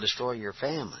 It'll destroy your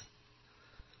family.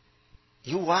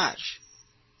 You watch.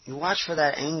 You watch for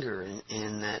that anger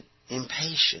and that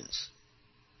impatience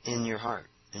in your heart,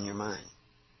 in your mind.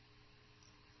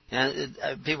 And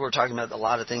people were talking about a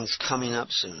lot of things coming up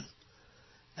soon.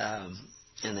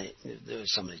 And there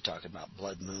was somebody talking about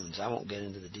blood moons. I won't get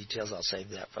into the details. I'll save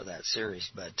that for that series.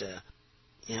 But,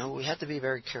 we have to be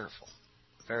very careful.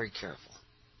 Very careful.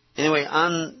 Anyway,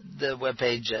 on the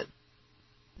webpage at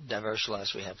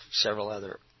Diversaless, we have several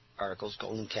other articles.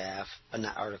 Golden Calf.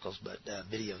 Not articles, but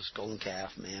videos. Golden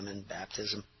Calf, Mammon,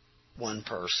 Baptism, One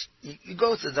Purse. You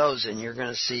go through those and you're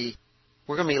going to see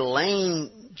we're going to be laying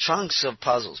chunks of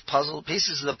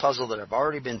pieces of the puzzle that have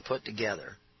already been put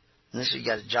together. And this, you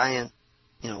got a giant,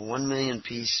 1 million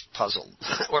piece puzzle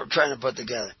we're trying to put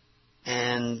together.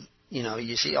 And,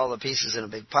 you see all the pieces in a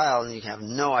big pile and you have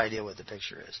no idea what the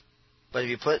picture is. But if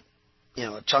you put,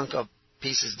 a chunk of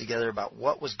pieces together about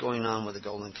what was going on with the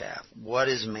golden calf, what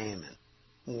is Mammon,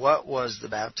 what was the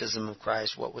baptism of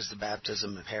Christ, what was the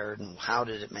baptism of Herod, and how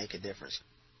did it make a difference?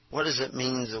 What does it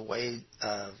mean the way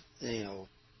of,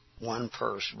 one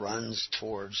purse runs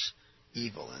towards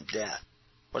evil and death?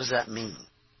 What does that mean?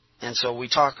 And so we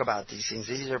talk about these things.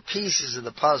 These are pieces of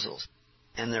the puzzles,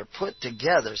 and they're put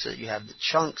together so that you have the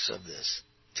chunks of this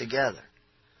together.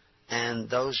 And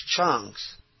those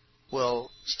chunks will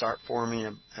start forming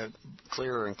a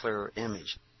clearer and clearer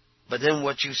image. But then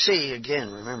what you see,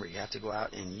 again, remember, you have to go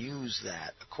out and use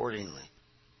that accordingly.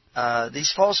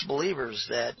 These false believers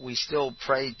that we still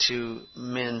pray to,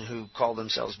 men who call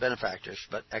themselves benefactors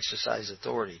but exercise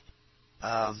authority,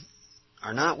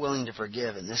 are not willing to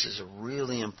forgive, and this is a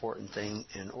really important thing.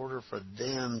 In order for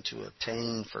them to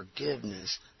obtain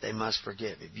forgiveness, they must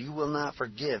forgive. If you will not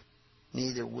forgive,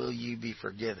 neither will you be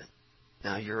forgiven.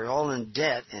 Now, you're all in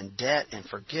debt, and debt and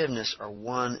forgiveness are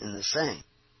one and the same.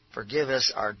 Forgive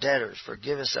us our debtors,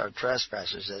 forgive us our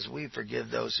trespassers, as we forgive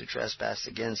those who trespass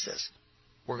against us.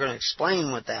 We're going to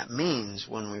explain what that means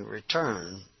when we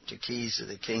return to Keys of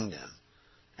the Kingdom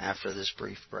after this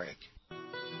brief break.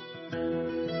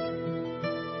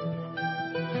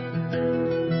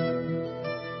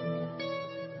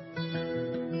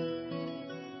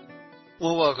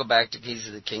 Well, welcome back to Keys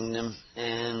of the Kingdom,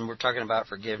 and we're talking about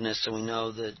forgiveness, and we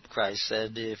know that Christ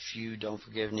said, if you don't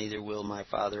forgive, neither will my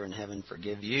Father in heaven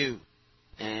forgive you.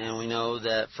 And we know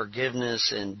that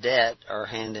forgiveness and debt are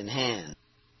hand in hand.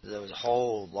 There was a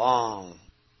whole long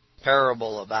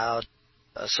parable about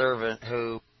a servant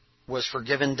who was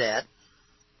forgiven debt,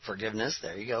 forgiveness,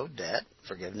 there you go, debt,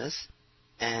 forgiveness,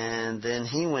 and then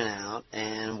he went out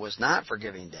and was not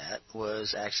forgiving debt,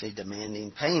 was actually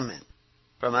demanding payment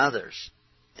from others.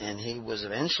 And he was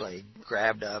eventually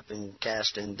grabbed up and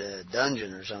cast into a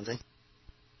dungeon or something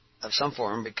of some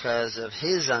form because of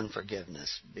his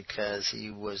unforgiveness, because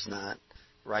he was not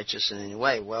righteous in any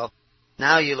way. Well,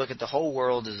 now you look at the whole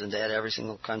world is in debt. Every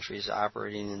single country is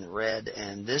operating in the red,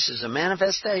 and this is a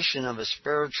manifestation of a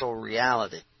spiritual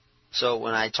reality. So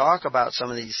when I talk about some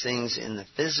of these things in the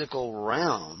physical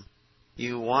realm,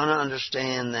 you want to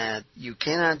understand that you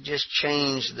cannot just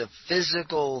change the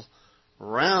physical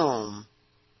realm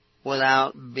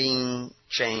without being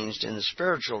changed in the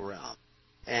spiritual realm.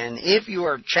 And if you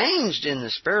are changed in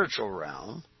the spiritual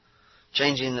realm,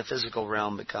 changing the physical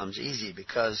realm becomes easy,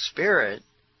 because Spirit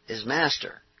is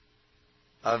master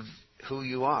of who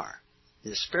you are.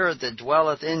 The Spirit that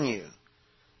dwelleth in you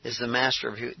is the master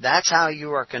of you. That's how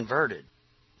you are converted.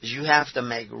 You have to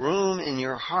make room in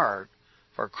your heart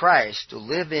for Christ to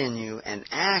live in you and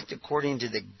act according to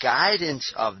the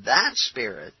guidance of that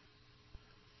Spirit,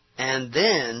 and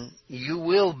then you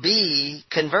will be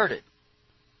converted.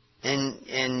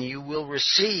 And you will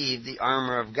receive the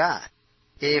armor of God.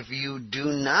 If you do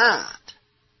not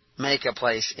make a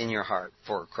place in your heart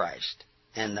for Christ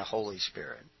and the Holy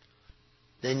Spirit,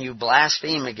 then you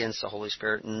blaspheme against the Holy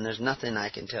Spirit, and there's nothing I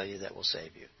can tell you that will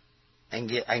save you.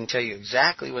 I can tell you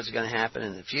exactly what's going to happen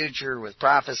in the future with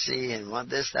prophecy and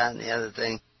what this, that, and the other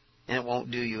thing, and it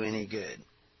won't do you any good,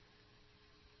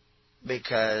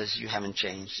 because you haven't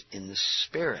changed in the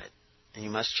Spirit. And you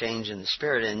must change in the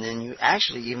Spirit. And then you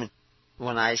actually, even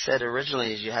when I said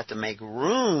originally, is you have to make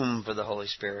room for the Holy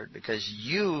Spirit, because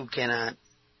you cannot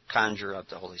conjure up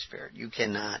the Holy Spirit. You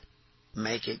cannot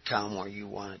make it come where you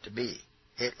want it to be.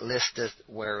 It listeth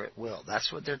where it will.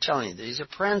 That's what they're telling you. These are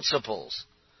principles.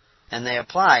 And they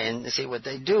apply. And see what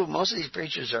they do, most of these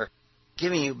preachers are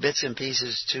giving you bits and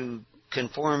pieces to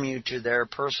conform you to their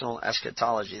personal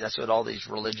eschatology. That's what all these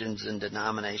religions and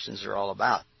denominations are all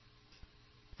about.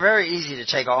 Very easy to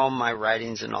take all my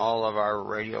writings and all of our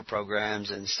radio programs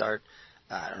and start,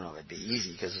 I don't know if it'd be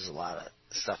easy because there's a lot of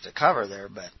stuff to cover there,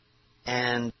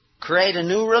 and create a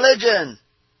new religion.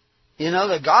 You know,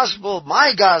 the gospel,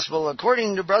 my gospel,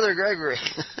 according to Brother Gregory.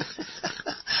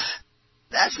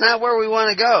 That's not where we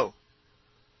want to go.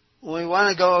 We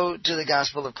want to go to the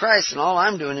gospel of Christ, and all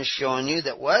I'm doing is showing you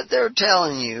that what they're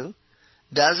telling you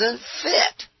doesn't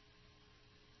fit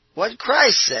what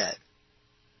Christ said.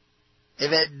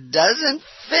 If it doesn't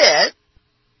fit,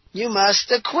 you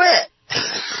must acquit.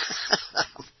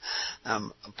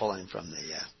 I'm pulling from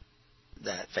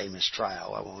that famous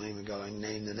trial. I won't even go and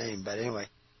name the name, but anyway.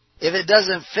 If it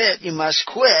doesn't fit, you must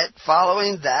quit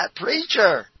following that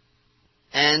preacher.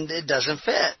 And it doesn't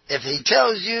fit. If he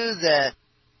tells you that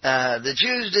the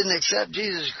Jews didn't accept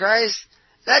Jesus Christ,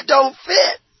 that don't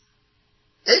fit.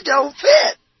 It don't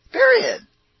fit, period.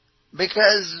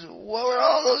 Because what were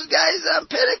all those guys on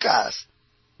Pentecost?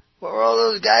 What were all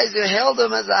those guys who held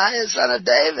him as the highest son of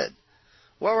David?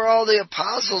 What were all the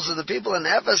apostles and the people in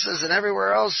Ephesus and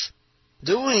everywhere else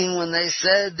doing when they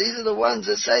said, these are the ones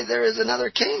that say there is another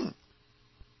king?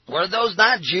 Were those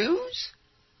not Jews?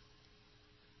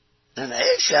 And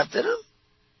they accepted him.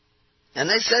 And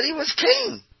they said he was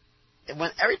king. And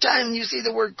every time you see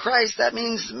the word Christ, that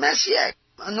means Messiah,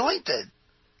 anointed.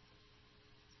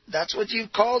 That's what you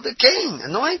call the king,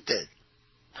 anointed.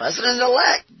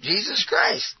 President-elect, Jesus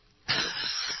Christ.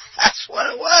 That's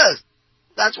what it was.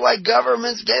 That's why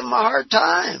governments gave him a hard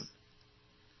time.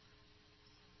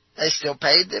 They still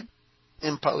paid the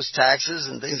imposed taxes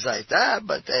and things like that,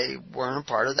 but they weren't a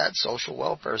part of that social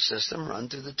welfare system run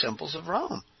through the temples of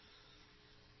Rome.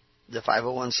 The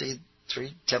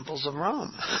 501c3 temples of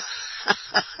Rome.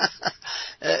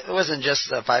 It wasn't just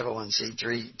the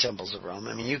 501c3 temples of Rome.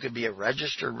 I mean, you could be a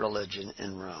registered religion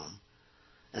in Rome,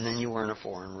 and then you weren't a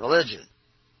foreign religion.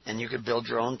 And you could build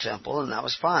your own temple, and that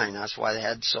was fine. That's why they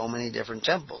had so many different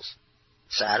temples.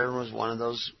 Saturn was one of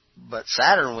those, but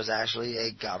Saturn was actually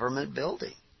a government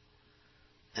building.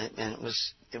 And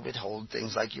it would hold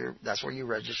things like that's where you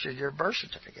registered your birth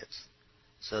certificates,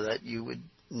 so that you would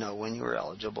know when you were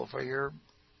eligible for your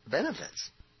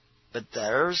benefits. But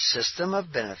their system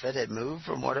of benefit had moved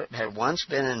from what it had once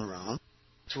been in Rome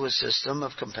to a system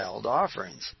of compelled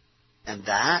offerings. And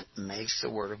that makes the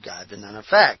Word of God to none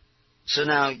effect. So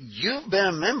now you've been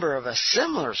a member of a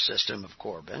similar system of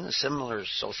Corbin, a similar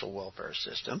social welfare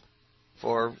system,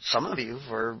 for some of you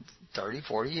for 30,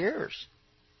 40 years.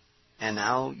 And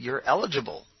now you're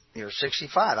eligible. You're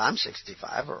 65. I'm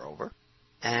 65 or over.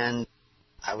 And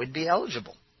I would be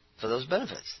eligible for those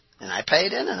benefits. And I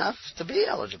paid in enough to be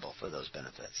eligible for those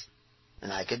benefits.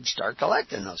 And I could start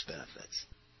collecting those benefits.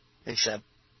 Except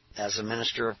as a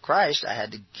minister of Christ, I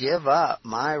had to give up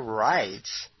my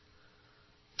rights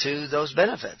to those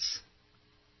benefits.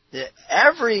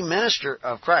 Every minister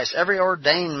of Christ, every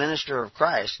ordained minister of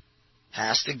Christ,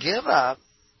 has to give up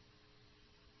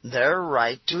their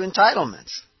right to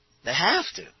entitlements. They have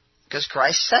to, because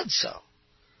Christ said so.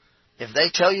 If they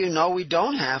tell you, no, we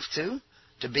don't have to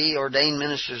be ordained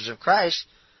ministers of Christ,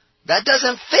 that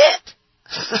doesn't fit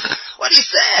What he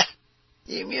said.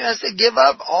 You have to give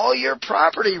up all your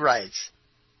property rights.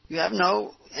 You have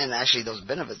no, and actually those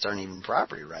benefits aren't even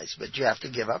property rights, but you have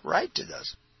to give up right to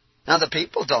those. Now the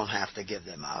people don't have to give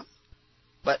them up.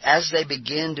 But as they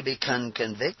begin to become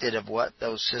convicted of what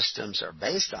those systems are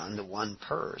based on, the one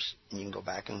purse, and you can go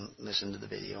back and listen to the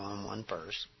video on one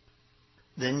purse,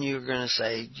 then you're going to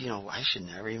say, I should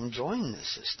never even join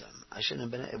this system. I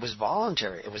shouldn't have been. It was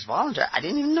voluntary. It was voluntary. I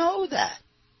didn't even know that.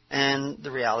 And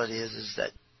the reality is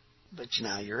that, but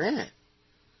now you're in it.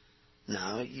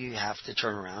 Now you have to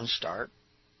turn around and start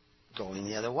going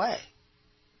the other way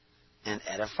and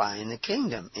edifying the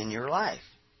kingdom in your life.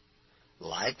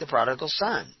 Like the prodigal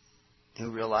son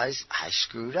who realized, I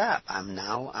screwed up.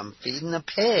 I'm feeding the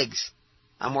pigs.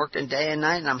 I'm working day and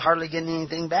night and I'm hardly getting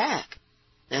anything back.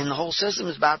 And the whole system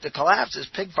is about to collapse. This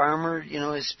pig farmer,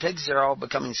 his pigs are all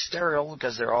becoming sterile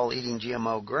because they're all eating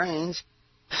GMO grains.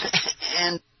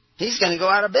 And he's going to go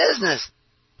out of business.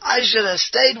 I should have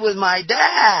stayed with my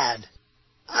dad.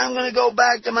 I'm going to go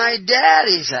back to my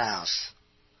daddy's house.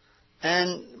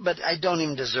 But I don't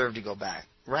even deserve to go back.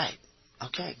 Right.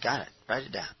 Okay, got it. Write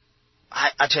it down.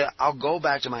 I tell you, I'll go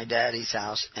back to my daddy's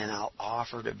house and I'll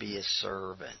offer to be a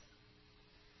servant.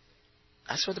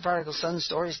 That's what the prodigal son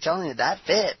story is telling you. That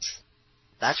fits.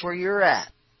 That's where you're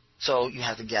at. So you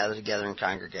have to gather together in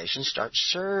congregation, start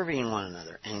serving one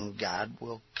another, and God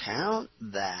will count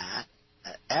that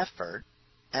effort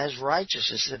as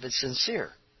righteousness if it's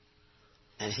sincere.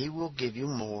 And He will give you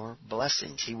more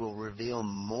blessings. He will reveal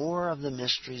more of the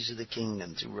mysteries of the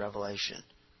kingdom through revelation.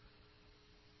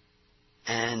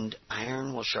 And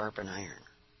iron will sharpen iron.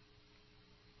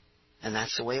 And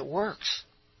that's the way it works.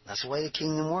 That's the way the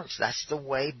kingdom works. That's the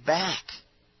way back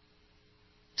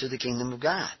to the kingdom of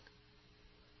God,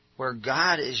 where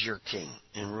God is your king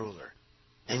and ruler.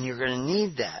 And you're going to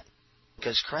need that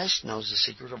because Christ knows the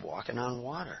secret of walking on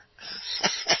water.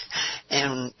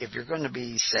 And if you're going to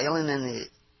be sailing in the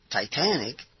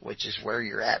Titanic, which is where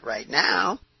you're at right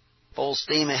now, full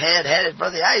steam ahead, headed for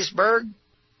the iceberg,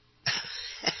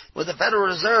 with the Federal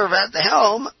Reserve at the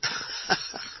helm.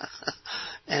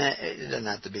 And it doesn't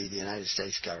have to be the United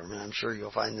States government. I'm sure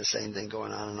you'll find the same thing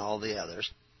going on in all the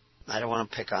others. I don't want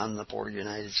to pick on the poor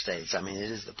United States. I mean,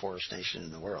 it is the poorest nation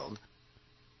in the world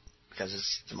because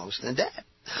it's the most in debt.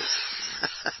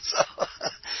 So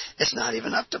it's not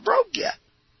even up to broke yet.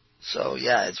 So,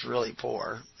 yeah, it's really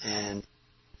poor. And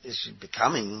it's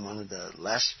becoming one of the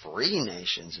less free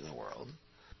nations in the world.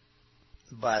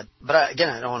 But again,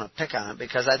 I don't want to pick on it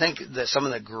because I think that some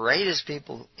of the greatest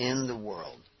people in the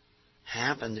world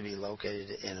happen to be located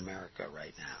in America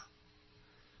right now.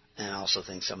 And I also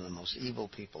think some of the most evil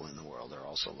people in the world are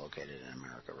also located in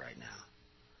America right now.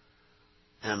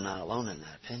 And I'm not alone in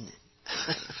that opinion.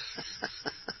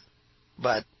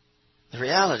 But the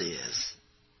reality is,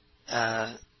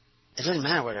 it doesn't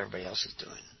matter what everybody else is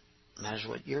doing. It matters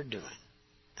what you're doing.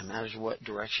 It matters what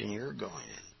direction you're going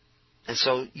in. And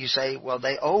so you say, well,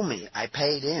 they owe me. I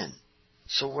paid in.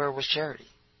 So where was charity?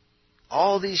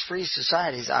 All these free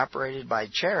societies operated by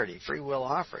charity, free will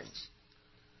offerings.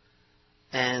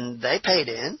 And they paid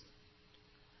in.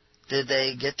 Did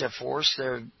they get to force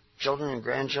their children and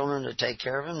grandchildren to take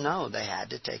care of them? No, they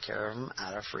had to take care of them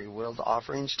out of free will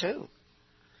offerings too.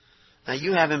 Now,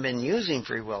 you haven't been using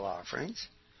free will offerings.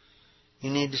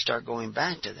 You need to start going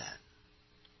back to that.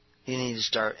 You need to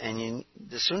start, and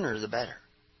the sooner the better.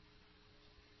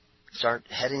 Start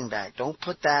heading back. Don't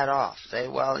put that off. Say,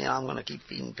 well, I'm going to keep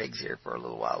feeding pigs here for a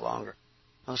little while longer.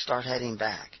 No, start heading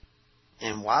back.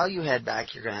 And while you head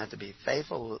back, you're going to have to be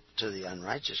faithful to the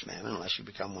unrighteous mammon, unless you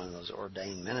become one of those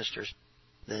ordained ministers.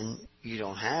 Then you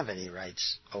don't have any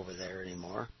rights over there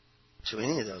anymore to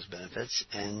any of those benefits,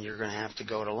 and you're going to have to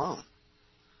go it alone.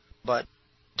 But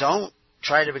don't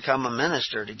try to become a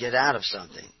minister to get out of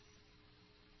something.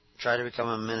 Try to become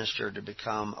a minister to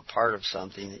become a part of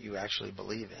something that you actually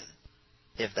believe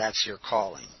in, if that's your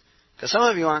calling. Because some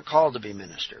of you aren't called to be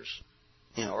ministers,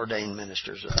 ordained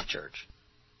ministers of the church.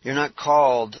 You're not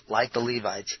called like the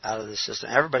Levites out of the system.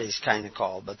 Everybody's kind of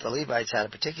called, but the Levites had a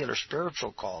particular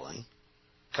spiritual calling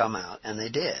come out, and they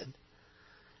did.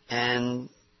 And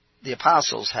the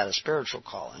apostles had a spiritual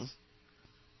calling,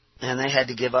 and they had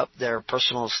to give up their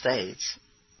personal estates,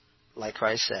 like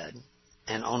Christ said,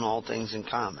 and own all things in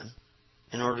common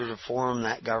in order to form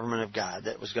that government of God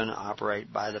that was going to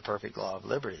operate by the perfect law of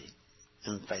liberty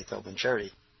in faith, hope, and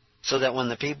charity. So that when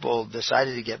the people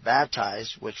decided to get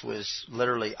baptized, which was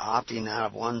literally opting out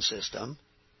of one system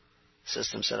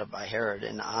set up by Herod,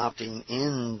 and opting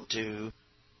into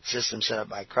system set up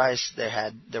by Christ,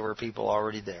 there were people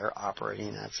already there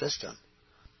operating that system.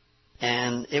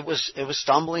 And it was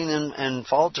stumbling and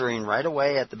faltering right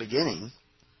away at the beginning.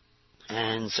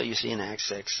 And so you see in Acts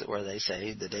 6 where they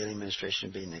say the daily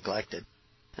ministration being neglected.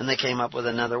 And they came up with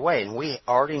another way. And we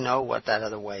already know what that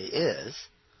other way is.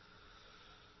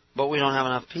 But we don't have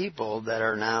enough people that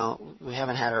are now, we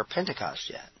haven't had our Pentecost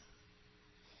yet.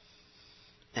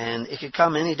 And it could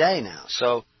come any day now.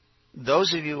 So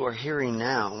those of you who are hearing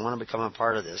now and want to become a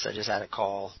part of this, I just had a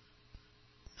call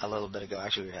a little bit ago.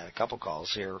 Actually, we had a couple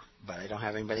calls here, but I don't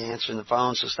have anybody answering the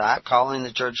phone, so stop calling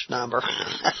the church number.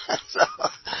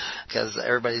 Because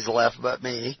everybody's left but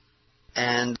me.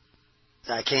 And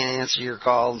I can't answer your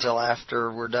call until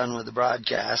after we're done with the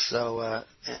broadcast, so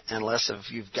unless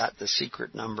if you've got the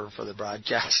secret number for the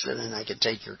broadcast, then I could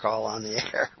take your call on the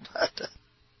air. But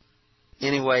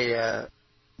anyway,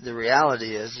 the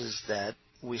reality is that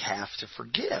we have to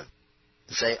forgive.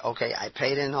 And say, okay, I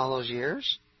paid in all those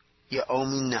years. You owe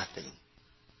me nothing.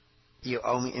 You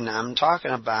owe me, and I'm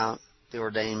talking about the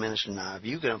ordained minister now. If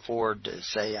you can afford to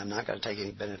say, I'm not going to take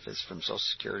any benefits from Social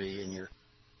Security and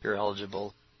you're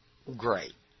eligible,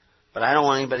 great. But I don't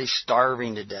want anybody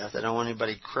starving to death. I don't want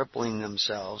anybody crippling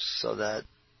themselves so that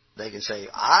they can say,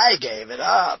 I gave it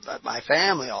up, but my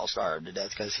family all starved to death,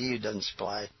 because he who doesn't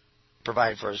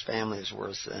provide for his family is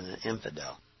worse than an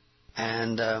infidel.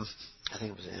 And I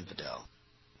think it was an infidel.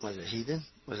 Was it heathen?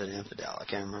 Was it an infidel? I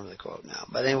can't remember the quote now.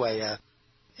 But anyway,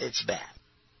 it's bad.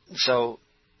 So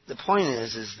the point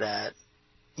is that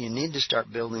you need to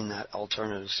start building that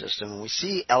alternative system. And we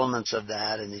see elements of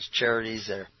that in these charities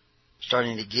that are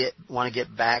starting to want to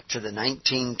get back to the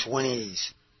 1920s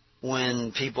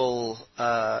when people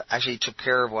actually took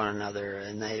care of one another.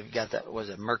 And they've got that, was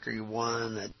it Mercury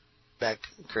One that Beck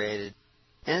created?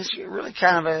 And it's really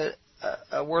kind of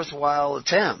a worthwhile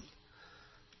attempt.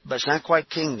 But it's not quite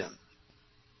kingdom.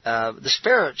 The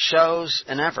Spirit shows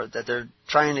an effort that they're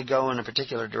trying to go in a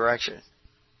particular direction.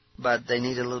 But they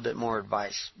need a little bit more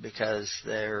advice, because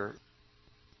they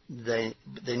need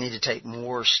to take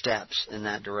more steps in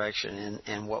that direction.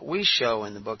 And what we show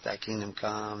in the book, Thy Kingdom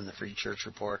Come, and the Free Church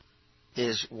Report,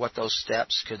 is what those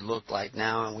steps could look like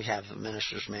now. And we have a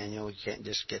minister's manual. You can't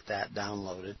just get that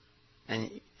downloaded.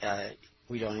 And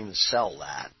we don't even sell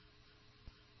that.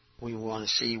 We want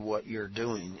to see what you're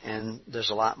doing. And there's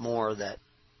a lot more that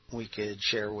we could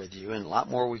share with you, and a lot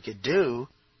more we could do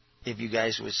if you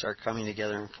guys would start coming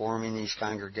together and forming these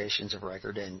congregations of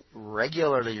record and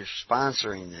regularly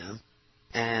sponsoring them,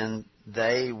 and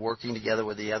they, working together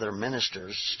with the other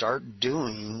ministers, start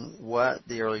doing what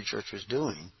the early church was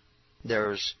doing.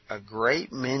 There's a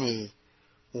great many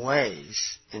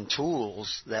ways and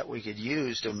tools that we could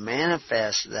use to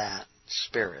manifest that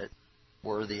spirit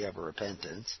worthy of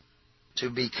repentance, to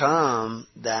become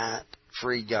that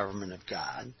free government of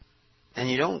God. And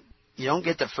you don't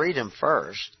get the freedom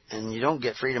first, and you don't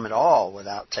get freedom at all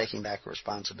without taking back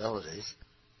responsibilities.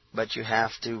 But you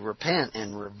have to repent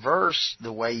and reverse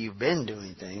the way you've been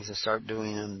doing things and start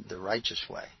doing them the righteous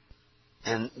way.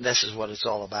 And this is what it's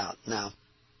all about. Now,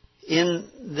 in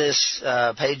this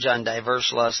page on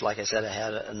diverse lust, like I said, I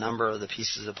had a number of the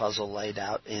pieces of the puzzle laid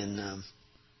out in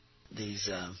these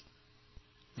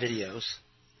videos,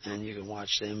 and you can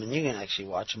watch them. And you can actually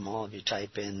watch them all. If you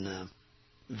type in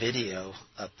video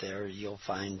up there, you'll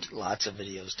find lots of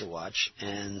videos to watch.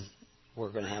 And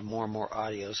we're going to have more and more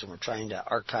audios, and we're trying to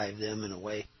archive them in a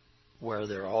way where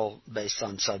they're all based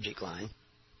on subject line.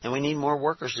 And we need more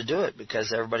workers to do it,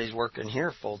 because everybody's working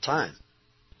here full time.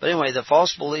 But anyway, the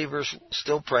false believers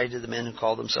still pray to the men who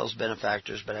call themselves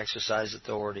benefactors but exercise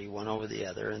authority one over the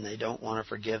other, and they don't want to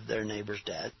forgive their neighbor's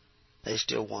debt. They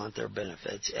still want their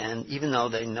benefits. And even though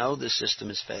they know the system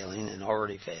is failing and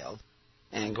already failed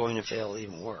and going to fail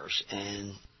even worse,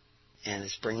 and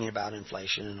it's bringing about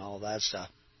inflation and all that stuff,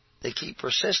 they keep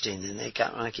persisting, and they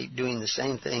kind of keep doing the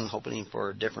same thing, hoping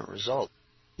for a different result.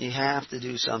 You have to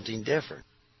do something different.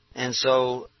 And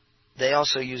so they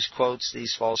also use quotes,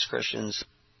 these false Christians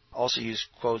also use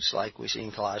quotes like we see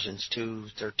in Colossians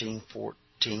 2:13,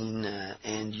 14,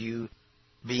 and you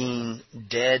being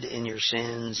dead in your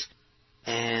sins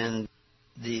and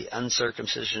the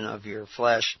uncircumcision of your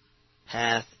flesh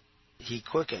hath he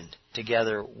quickened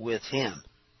together with him,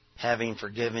 having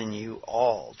forgiven you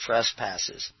all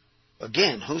trespasses.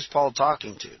 Again, who's Paul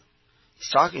talking to? He's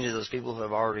talking to those people who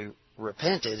have already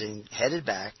repented and headed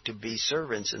back to be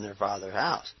servants in their Father's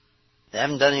house. They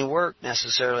haven't done any work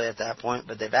necessarily at that point,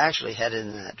 but they've actually headed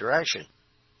in that direction.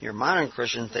 Your modern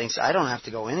Christian thinks, I don't have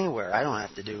to go anywhere. I don't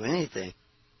have to do anything.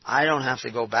 I don't have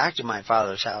to go back to my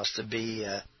Father's house to be,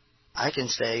 I can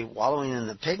stay wallowing in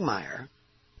the pig mire,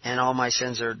 and all my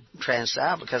sins are transferred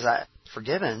out because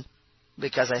forgiven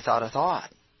because I thought a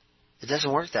thought. It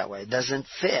doesn't work that way. It doesn't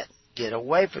fit. Get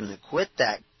away from them. Quit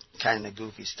that kind of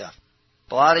goofy stuff.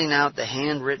 Blotting out the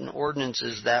handwritten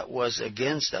ordinances that was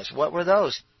against us. What were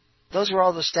those? Those were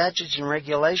all the statutes and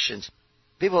regulations.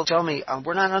 People tell me,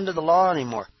 we're not under the law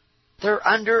anymore. They're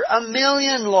under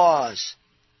 1,000,000 laws.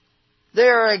 They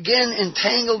are again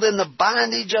entangled in the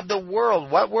bondage of the world.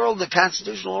 What world? The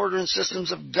constitutional order and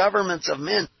systems of governments of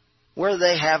men, where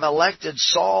they have elected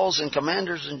Sauls and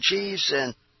commanders and chiefs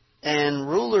and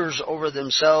rulers over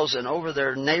themselves and over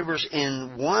their neighbors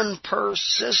in one-purse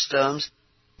systems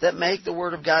that make the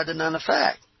Word of God to none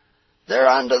effect. They're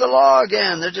under the law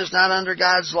again. They're just not under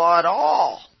God's law at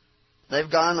all. They've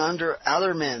gone under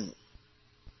other men.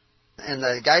 And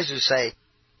the guys who say,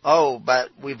 oh, but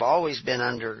we've always been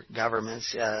under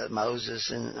governments, Moses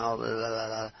and all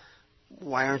the...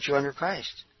 Why aren't you under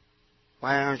Christ?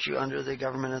 Why aren't you under the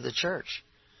government of the church?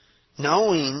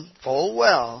 Knowing full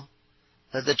well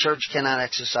that the church cannot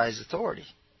exercise authority.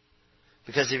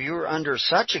 Because if you were under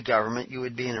such a government, you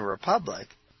would be in a republic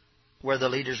where the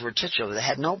leaders were titular. They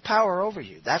had no power over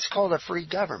you. That's called a free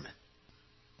government.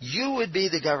 You would be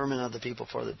the government of the people,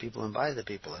 for the people, and by the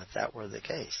people, if that were the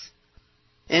case.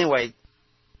 Anyway,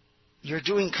 you're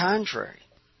doing contrary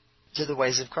to the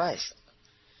ways of Christ.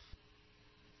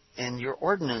 And your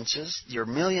ordinances, your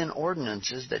 1,000,000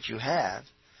 ordinances that you have,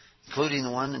 including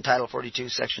the one in Title 42,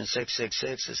 Section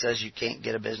 666, that says you can't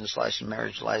get a business license,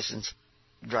 marriage license,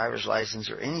 driver's license,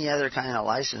 or any other kind of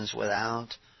license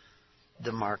without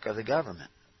the mark of the government,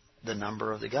 the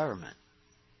number of the government,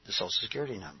 the Social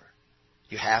Security number.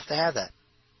 You have to have that.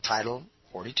 Title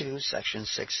 42, Section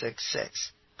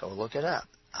 666. Go look it up.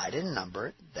 I didn't number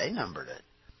it. They numbered it.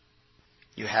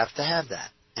 You have to have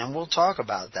that. And we'll talk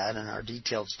about that in our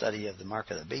detailed study of the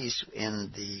mark of the beast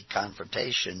in the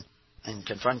confrontation and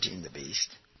confronting the beast.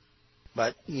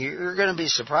 But you're going to be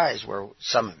surprised where,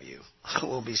 some of you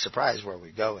will be surprised where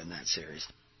we go in that series.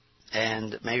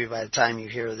 And maybe by the time you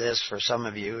hear this, for some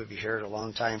of you, if you hear it a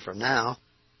long time from now,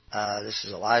 this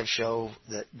is a live show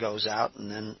that goes out,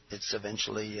 and then it's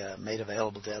eventually made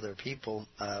available to other people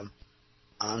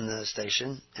on the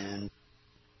station, and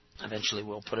eventually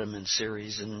we'll put them in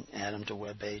series and add them to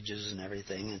web pages and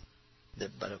everything.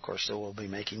 But of course, we'll be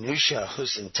making new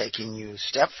shows and taking you a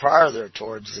step farther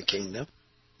towards the kingdom.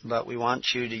 But we want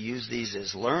you to use these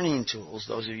as learning tools,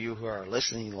 those of you who are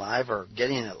listening live or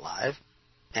getting it live.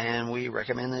 And we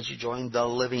recommend that you join the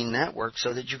Living Network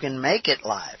so that you can make it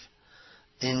live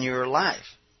in your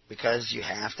life, because you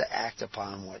have to act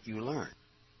upon what you learn.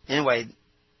 Anyway,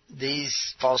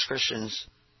 these false Christians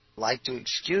like to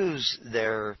excuse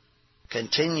their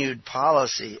continued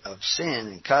policy of sin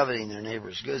and coveting their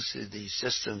neighbor's goods through these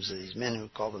systems of these men who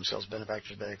call themselves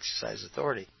benefactors but exercise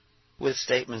authority with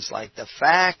statements like, the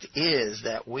fact is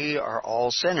that we are all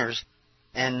sinners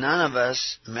and none of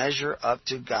us measure up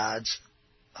to God's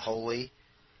holy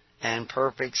and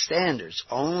perfect standards.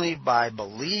 Only by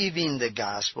believing the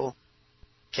gospel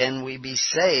can we be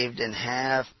saved and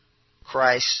have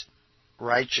Christ's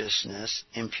righteousness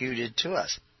imputed to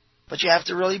us. But you have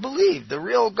to really believe the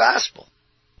real gospel.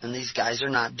 And these guys are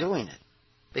not doing it,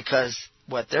 because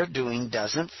what they're doing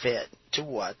doesn't fit to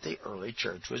what the early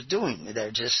church was doing.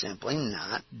 They're just simply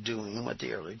not doing what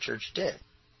the early church did.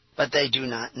 But they do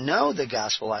not know the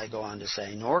gospel, I go on to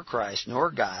say, nor Christ,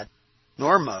 nor God,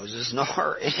 nor Moses,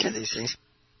 nor any of these things.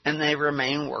 And they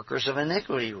remain workers of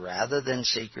iniquity rather than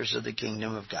seekers of the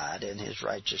kingdom of God and His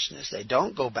righteousness. They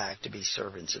don't go back to be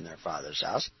servants in their Father's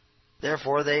house.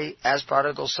 Therefore, they, as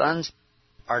prodigal sons,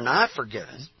 are not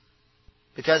forgiven,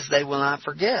 because they will not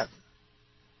forgive.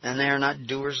 And they are not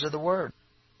doers of the word.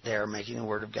 They are making the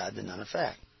word of God to none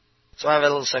effect. So I have a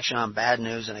little section on bad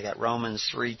news, and I got Romans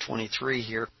 3:23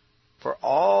 here. For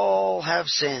all have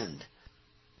sinned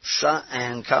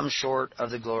and come short of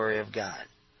the glory of God.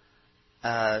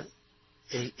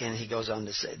 And he goes on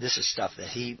to say, this is stuff that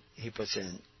he puts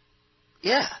in.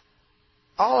 Yeah,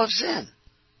 all have sinned.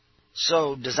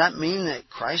 So does that mean that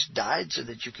Christ died so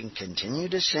that you can continue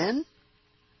to sin?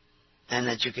 And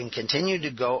that you can continue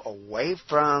to go away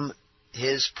from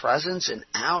His presence and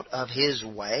out of His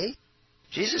way?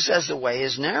 Jesus says the way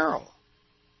is narrow.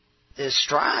 Is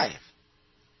strive.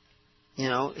 You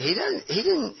know, he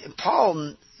didn't,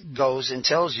 Paul goes and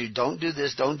tells you, don't do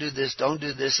this, don't do this, don't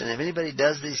do this, and if anybody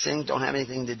does these things, don't have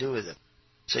anything to do with it.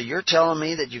 So you're telling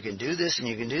me that you can do this, and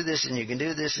you can do this, and you can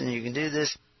do this, and you can do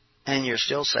this, and you're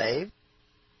still saved?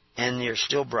 And you're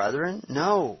still brethren?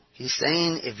 No. He's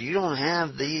saying if you don't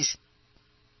have these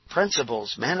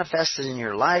principles manifested in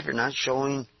your life, you're not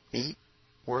showing me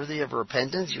worthy of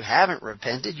repentance, you haven't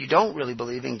repented, you don't really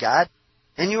believe in God,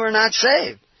 and you are not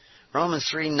saved. Romans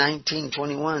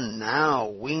 3:19-21, now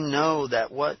we know that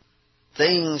what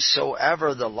things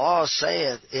soever the law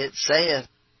saith, it saith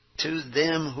to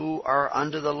them who are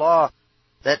under the law,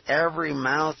 that every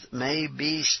mouth may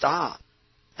be stopped,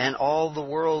 and all the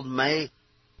world may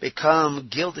become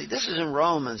guilty. This is in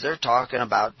Romans. They're talking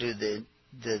about the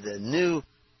new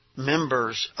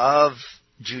members of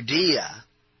Judea,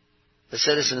 the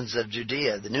citizens of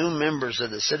Judea, the new members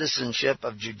of the citizenship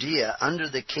of Judea under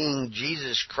the King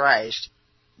Jesus Christ,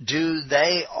 do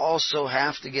they also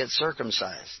have to get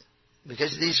circumcised?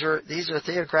 Because these are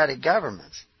theocratic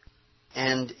governments.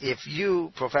 And if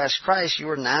you profess Christ, you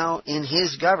are now in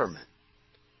His government.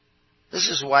 This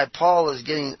is why Paul is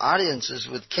getting audiences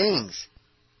with kings,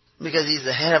 because he's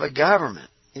the head of a government.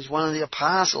 He's one of the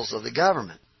apostles of the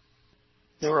government.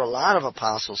 There were a lot of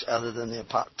apostles other than the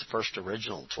first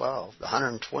original 12, the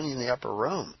 120 in the upper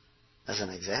room, as an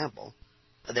example.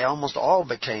 They almost all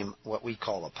became what we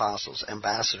call apostles,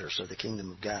 ambassadors of the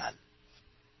kingdom of God.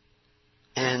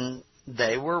 And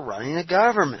they were running a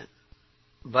government.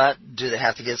 But do they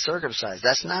have to get circumcised?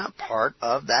 That's not part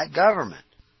of that government.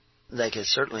 They could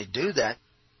certainly do that.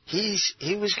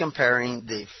 He was comparing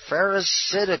the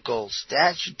Pharisaical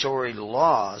statutory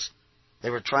laws they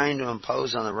were trying to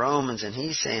impose on the Romans, and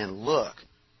he's saying, look,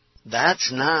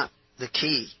 that's not the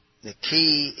key. The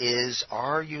key is,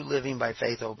 are you living by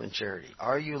faith, hope, and charity?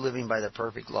 Are you living by the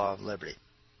perfect law of liberty?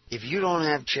 If you don't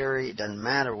have charity, it doesn't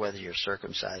matter whether you're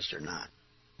circumcised or not.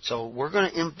 So we're going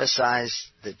to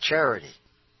emphasize the charity.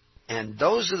 And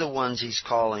those are the ones he's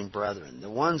calling brethren,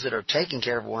 the ones that are taking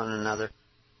care of one another,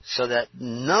 so that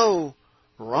no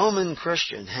Roman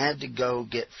Christian had to go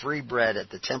get free bread at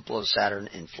the Temple of Saturn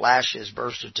and flash his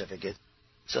birth certificate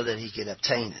so that he could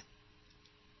obtain it.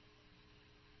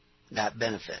 That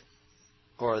benefit.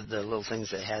 Or the little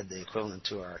things they had, the equivalent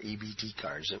to our EBT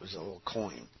cards. It was a little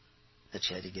coin that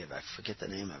you had to give. I forget the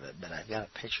name of it, but I've got a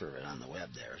picture of it on the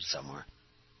web there somewhere.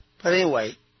 But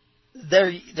anyway,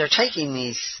 they're taking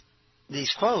these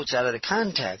quotes out of the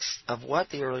context of what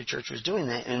the early church was doing,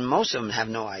 and most of them have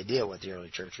no idea what the early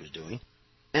church was doing,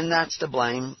 and that's the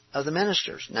blame of the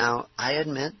ministers. Now, I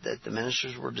admit that the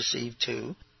ministers were deceived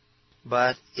too,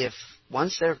 but if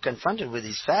once they're confronted with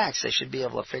these facts, they should be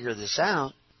able to figure this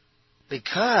out,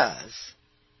 because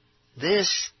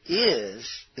this is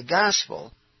the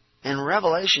gospel, and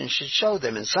Revelation should show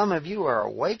them, and some of you are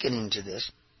awakening to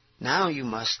this. Now you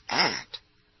must act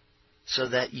so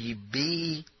that ye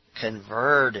be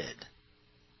converted.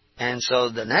 And so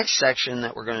the next section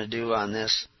that we're going to do on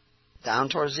this, down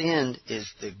towards the end,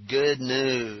 is the good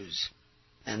news.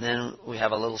 And then we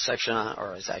have a little section on,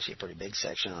 or it's actually a pretty big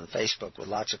section on Facebook with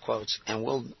lots of quotes, and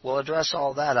we'll address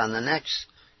all that on the next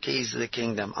Keys of the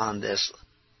Kingdom on this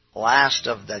last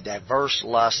of the diverse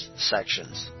lust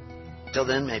sections. Till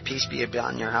then, may peace be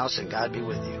upon your house and God be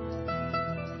with you.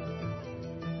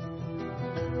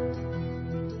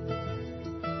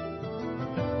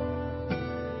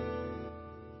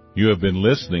 You have been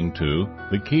listening to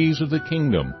The Keys of the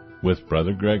Kingdom with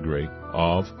Brother Gregory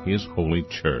of His Holy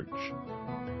Church.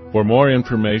 For more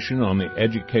information on the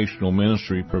educational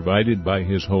ministry provided by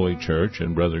His Holy Church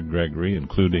and Brother Gregory,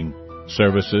 including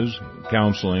services,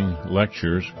 counseling,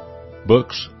 lectures,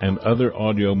 books, and other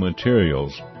audio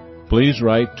materials, please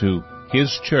write to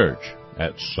His Church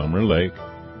at Summer Lake,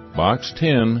 Box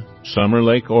 10, Summer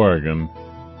Lake, Oregon,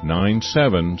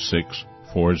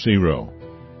 97640.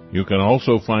 You can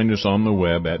also find us on the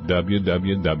web at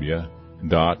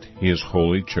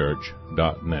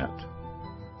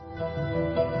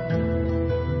www.hisholychurch.net.